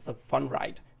exercise, it's a fun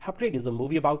ride. Upgrade is a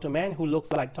movie about a man who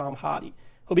looks like Tom Hardy,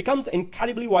 who becomes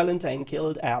incredibly violent and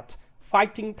killed at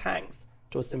fighting thanks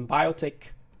to a symbiotic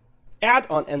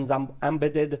add-on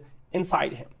embedded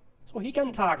inside him. So he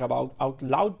can talk about out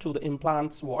loud to the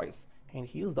implant's voice, and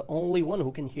he is the only one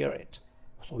who can hear it.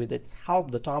 So with its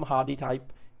help, the Tom Hardy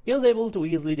type is able to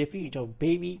easily defeat a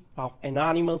bevy of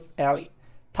anonymous alley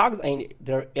thugs and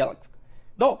their ilks,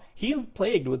 though he is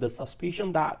plagued with the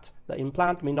suspicion that the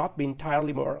implant may not be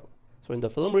entirely moral. So in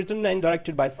the film written and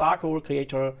directed by Sarkor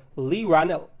creator Leigh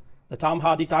Whannell, the Tom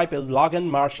Hardy type is Logan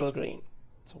Marshall-Green.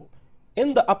 So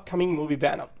in the upcoming movie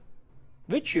Venom,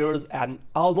 which shares an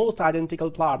almost identical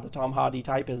plot, the Tom Hardy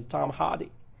type is Tom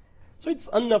Hardy. So it's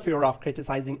unfair of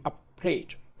criticizing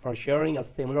Upgrade for sharing a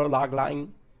similar logline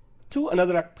to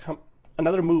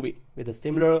another movie with a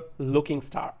similar looking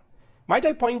star. Might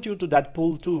I point you to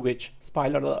Deadpool 2, which,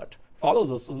 spoiler alert,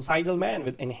 follows a suicidal man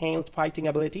with enhanced fighting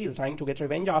abilities trying to get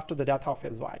revenge after the death of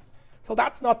his wife. So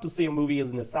that's not to say a movie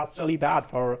is necessarily bad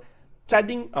for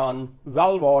treading on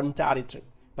well-worn territory,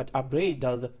 but Upgrade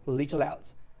does little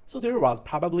else. So there was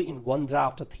probably in one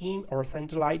draft a theme or a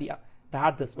central idea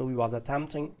that this movie was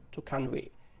attempting to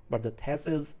convey, but the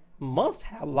thesis must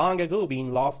have long ago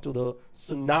been lost to the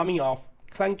tsunami of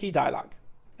clunky dialogue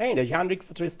and a generic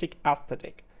futuristic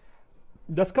aesthetic.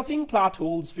 Discussing plot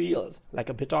holes feels like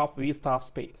a bit of waste of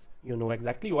space. You know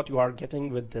exactly what you are getting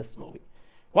with this movie.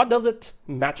 What does it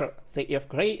matter, say, if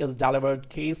Gray is delivered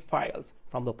case files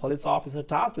from the police officer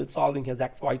tasked with solving his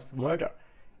ex-wife's murder,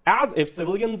 as if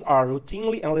civilians are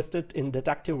routinely enlisted in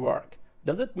detective work?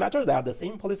 Does it matter that the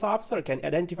same police officer can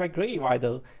identify Gray by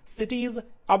the city's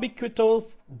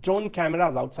ubiquitous drone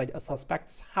cameras outside a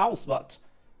suspect's house, but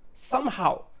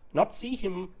somehow not see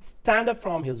him stand up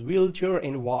from his wheelchair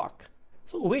and walk,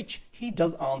 so which he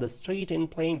does on the street in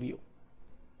plain view?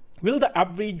 Will the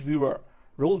average viewer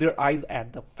roll their eyes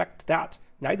at the fact that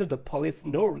neither the police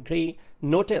nor Gray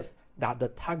notice that the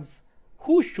thugs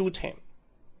who shoot him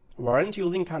weren't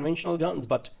using conventional guns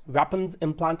but weapons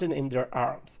implanted in their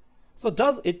arms? So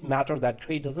does it matter that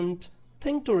Gray doesn't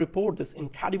think to report this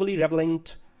incredibly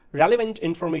relevant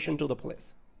information to the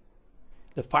police?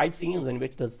 The fight scenes in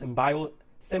which the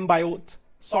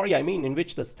in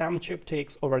which the STEM chip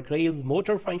takes over Gray's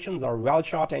motor functions are well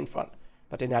shot and fun.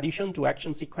 But in addition to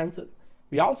action sequences,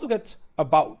 we also get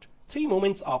about 3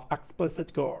 moments of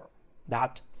explicit gore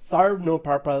that serve no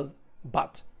purpose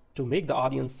but to make the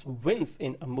audience wince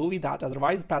in a movie that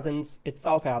otherwise presents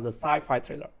itself as a sci-fi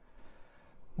thriller.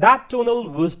 That tonal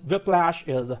whiplash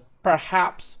is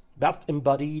perhaps best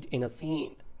embodied in a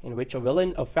scene in which a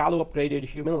villain, a fellow upgraded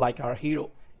human like our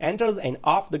hero, enters an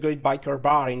off-the-grid biker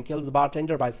bar and kills the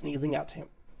bartender by sneezing at him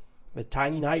with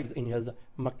tiny knives in his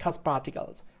mucus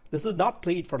particles. This is not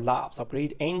played for laughs.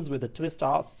 Upgrade ends with a twist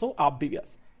so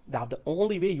obvious that the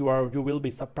only way you will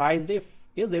be surprised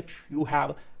is if you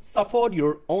have suffered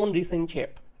your own recent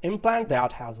chip implant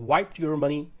that has wiped your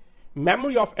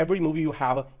memory of every movie you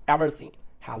have ever seen.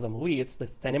 As a movie, it's the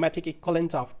cinematic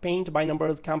equivalent of paint by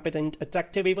numbers competent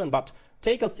detective even, but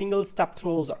take a single step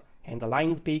closer and the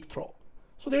lines peek through.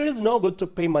 So there is no good to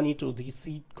pay money to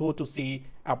go to see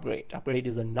Upgrade. Upgrade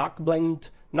is a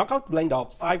knockout blend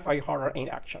of sci-fi, horror, and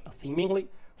action. A seemingly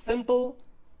simple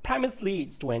premise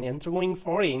leads to an intriguing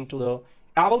foray into the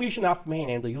evolution of man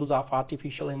and the use of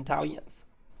artificial intelligence.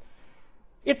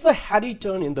 It's a heady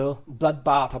turn in the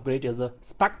bloodbath. Upgrade is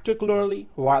spectacularly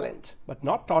violent, but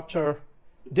not torture.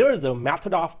 There is a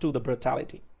method to the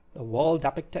brutality. The world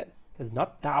depicted is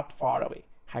not that far away.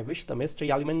 I wish the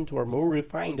mystery element were more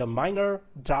refined, a minor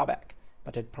drawback,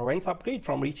 but it prevents Upgrade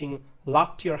from reaching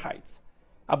loftier heights.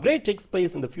 Upgrade takes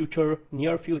place in the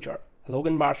near future.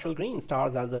 Logan Marshall-Green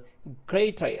stars as a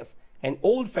Gray Trace, an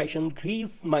old-fashioned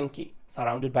grease monkey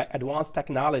surrounded by advanced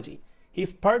technology. He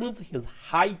spurns his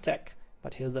high tech,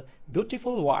 but his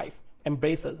beautiful wife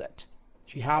embraces it.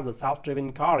 She has a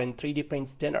self-driven car and 3D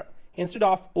prints dinner instead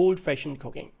of old-fashioned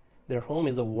cooking. Their home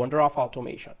is a wonder of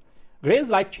automation.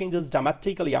 Gray's life changes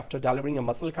dramatically after delivering a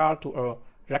muscle car to a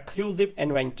reclusive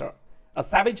inventor. A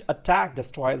savage attack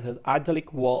destroys his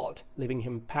idyllic world, leaving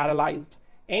him paralyzed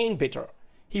and bitter.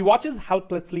 He watches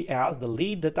helplessly as the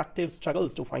lead detective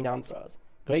struggles to find answers.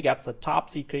 Gray gets a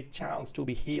top-secret chance to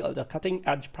be healed, a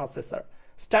cutting-edge processor.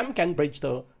 STEM can bridge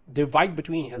the divide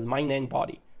between his mind and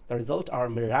body. The results are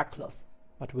miraculous,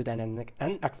 but with an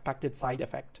unexpected side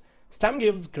effect. STEM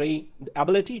gives Gray the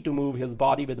ability to move his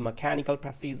body with mechanical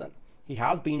precision. He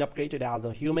has been upgraded as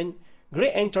a human.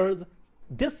 Gray enters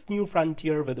this new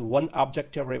frontier with one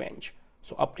objective: revenge.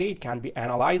 So Upgrade can be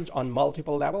analyzed on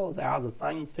multiple levels as a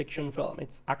science fiction film.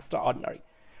 It's extraordinary.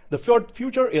 The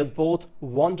future is both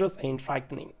wondrous and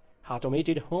frightening.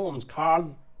 Automated homes,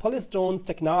 cars, police drones,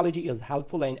 technology is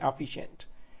helpful and efficient.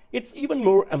 It's even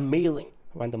more amazing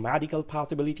when the medical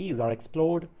possibilities are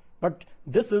explored, but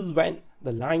this is when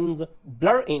the lines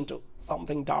blur into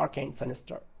something dark and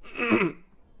sinister.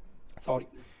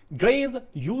 Gray's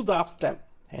use of STEM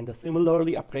and the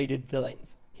similarly upgraded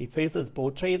villains he faces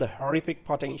portray the horrific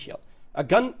potential. A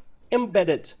gun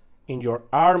embedded in your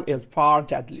arm is far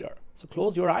deadlier. So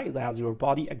close your eyes as your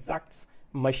body exacts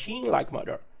machine-like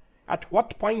murder. At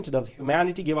what point does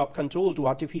humanity give up control to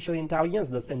artificial intelligence?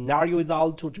 The scenario is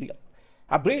all too real.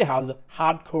 Upgrade has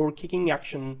hardcore kicking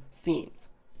action scenes.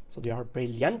 So they are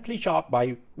brilliantly shot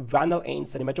by Whannell and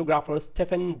cinematographer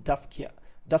Stephen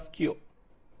Duskio.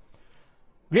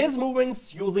 Gray's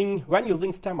movements when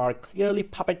using STEM are clearly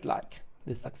puppet-like.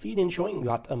 They succeed in showing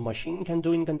what a machine can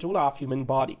do in control of human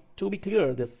body. To be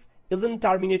clear, this isn't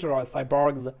Terminator or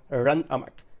Cyborg's run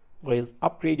amok. Gray's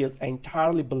Upgrade is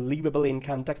entirely believable in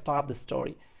context of the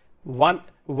story.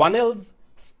 Whannell's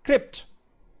script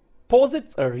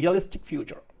posits a realistic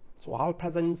future. So all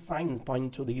present signs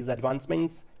point to these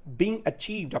advancements being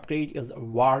achieved. Upgrade is a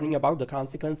warning about the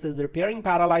consequences. Repairing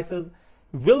paralysis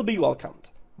will be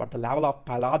welcomed, but the level of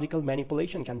biological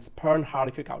manipulation can spurn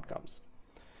horrific outcomes.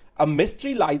 A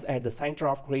mystery lies at the center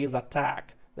of Gray's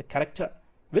attack. The character,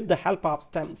 with the help of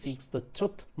STEM, seeks the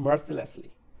truth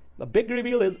mercilessly. The big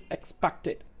reveal is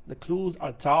expected. The clues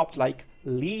are dropped like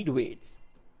lead weights.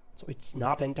 So it's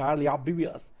not entirely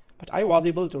obvious, but I was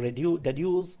able to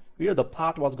deduce where the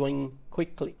plot was going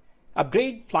quickly.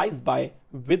 Upgrade flies by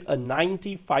with a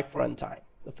 95 runtime.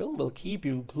 The film will keep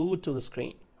you glued to the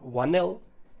screen. Whannell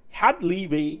had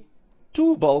leeway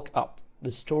to bulk up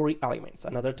the story elements.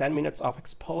 Another 10 minutes of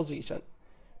exposition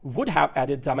would have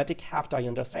added dramatic heft. I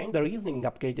understand the reasoning.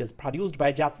 Upgrade is produced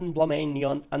by Jason Blum and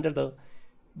Neon under the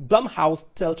Blumhouse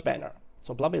Tilt banner.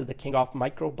 So Blum is the king of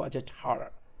micro-budget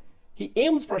horror. He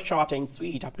aims for a short and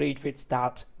sweet. Upgrade fits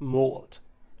that mold,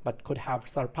 but could have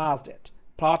surpassed it.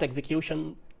 Plot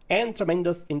execution and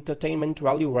tremendous entertainment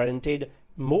value warranted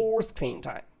more screen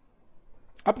time.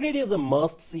 Upgrade is a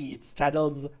must-see. It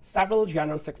straddles several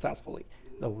genres successfully.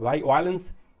 The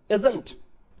violence isn't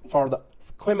for the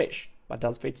squeamish, but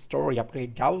does fit story.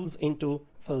 Upgrade delves into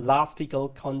philosophical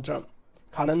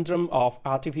conundrum of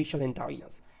artificial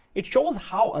intelligence. It shows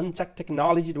how unchecked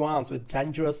technology advances with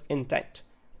dangerous intent.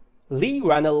 Leigh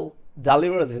Whannell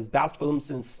delivers his best film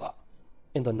since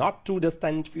in the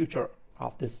not-too-distant future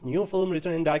of this new film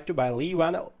written and directed by Leigh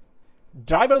Whannell.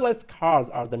 Driverless cars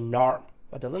are the norm,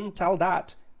 but doesn't tell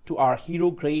that to our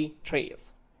hero Gray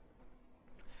Trace.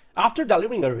 After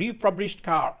delivering a refurbished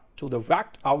car to the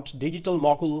whacked-out digital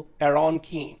mogul Aaron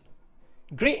Keane,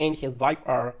 Gray and his wife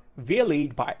are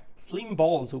waylaid by slim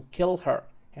balls who kill her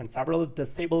and severely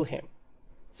disable him.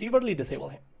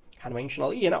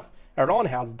 Conventionally enough, Aaron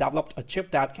has developed a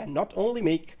chip that can not only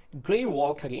make Gray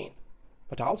walk again,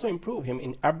 but also improve him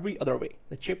in every other way.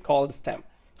 The chip, called STEM,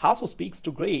 also speaks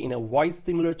to Gray in a voice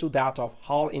similar to that of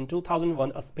Hal in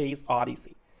 2001: A Space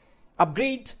Odyssey.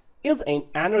 Upgrade is an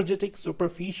energetic,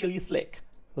 superficially slick,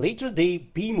 later-day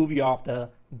B-movie of the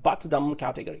butt-dumb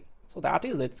category. So that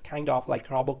is, it's kind of like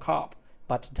RoboCop,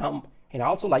 but dumb, and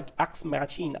also like Ex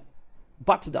Machina,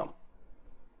 but dumb.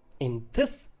 In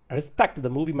this respect, the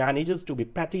movie manages to be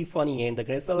pretty funny, and the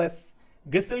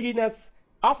grisliness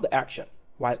of the action,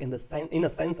 while in a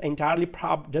sense entirely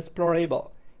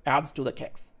deplorable, adds to the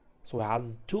kicks. So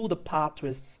as to the plot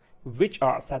twists, which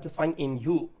are satisfying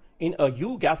in a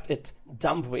you guessed it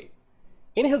dumb way.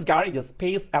 In his garage, a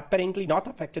space apparently not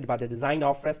affected by the design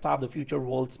of rest of the future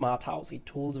world smart house. He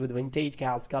tools with vintage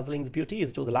gas guzzling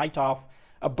beauties to the light of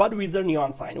a Budweiser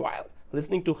neon sign while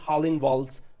listening to Howlin'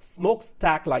 Wolf's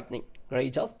smokestack lightning. Gray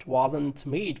just wasn't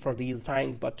made for these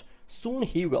times, but soon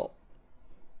he will.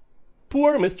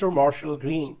 Poor Mr.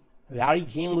 Marshall-Green, very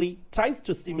gamely, tries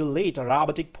to simulate a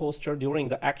robotic posture during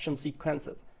the action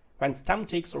sequences. When STEM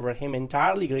takes over him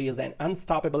entirely, Gray is an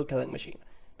unstoppable killing machine,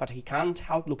 but he can't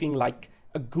help looking like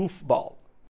a goofball.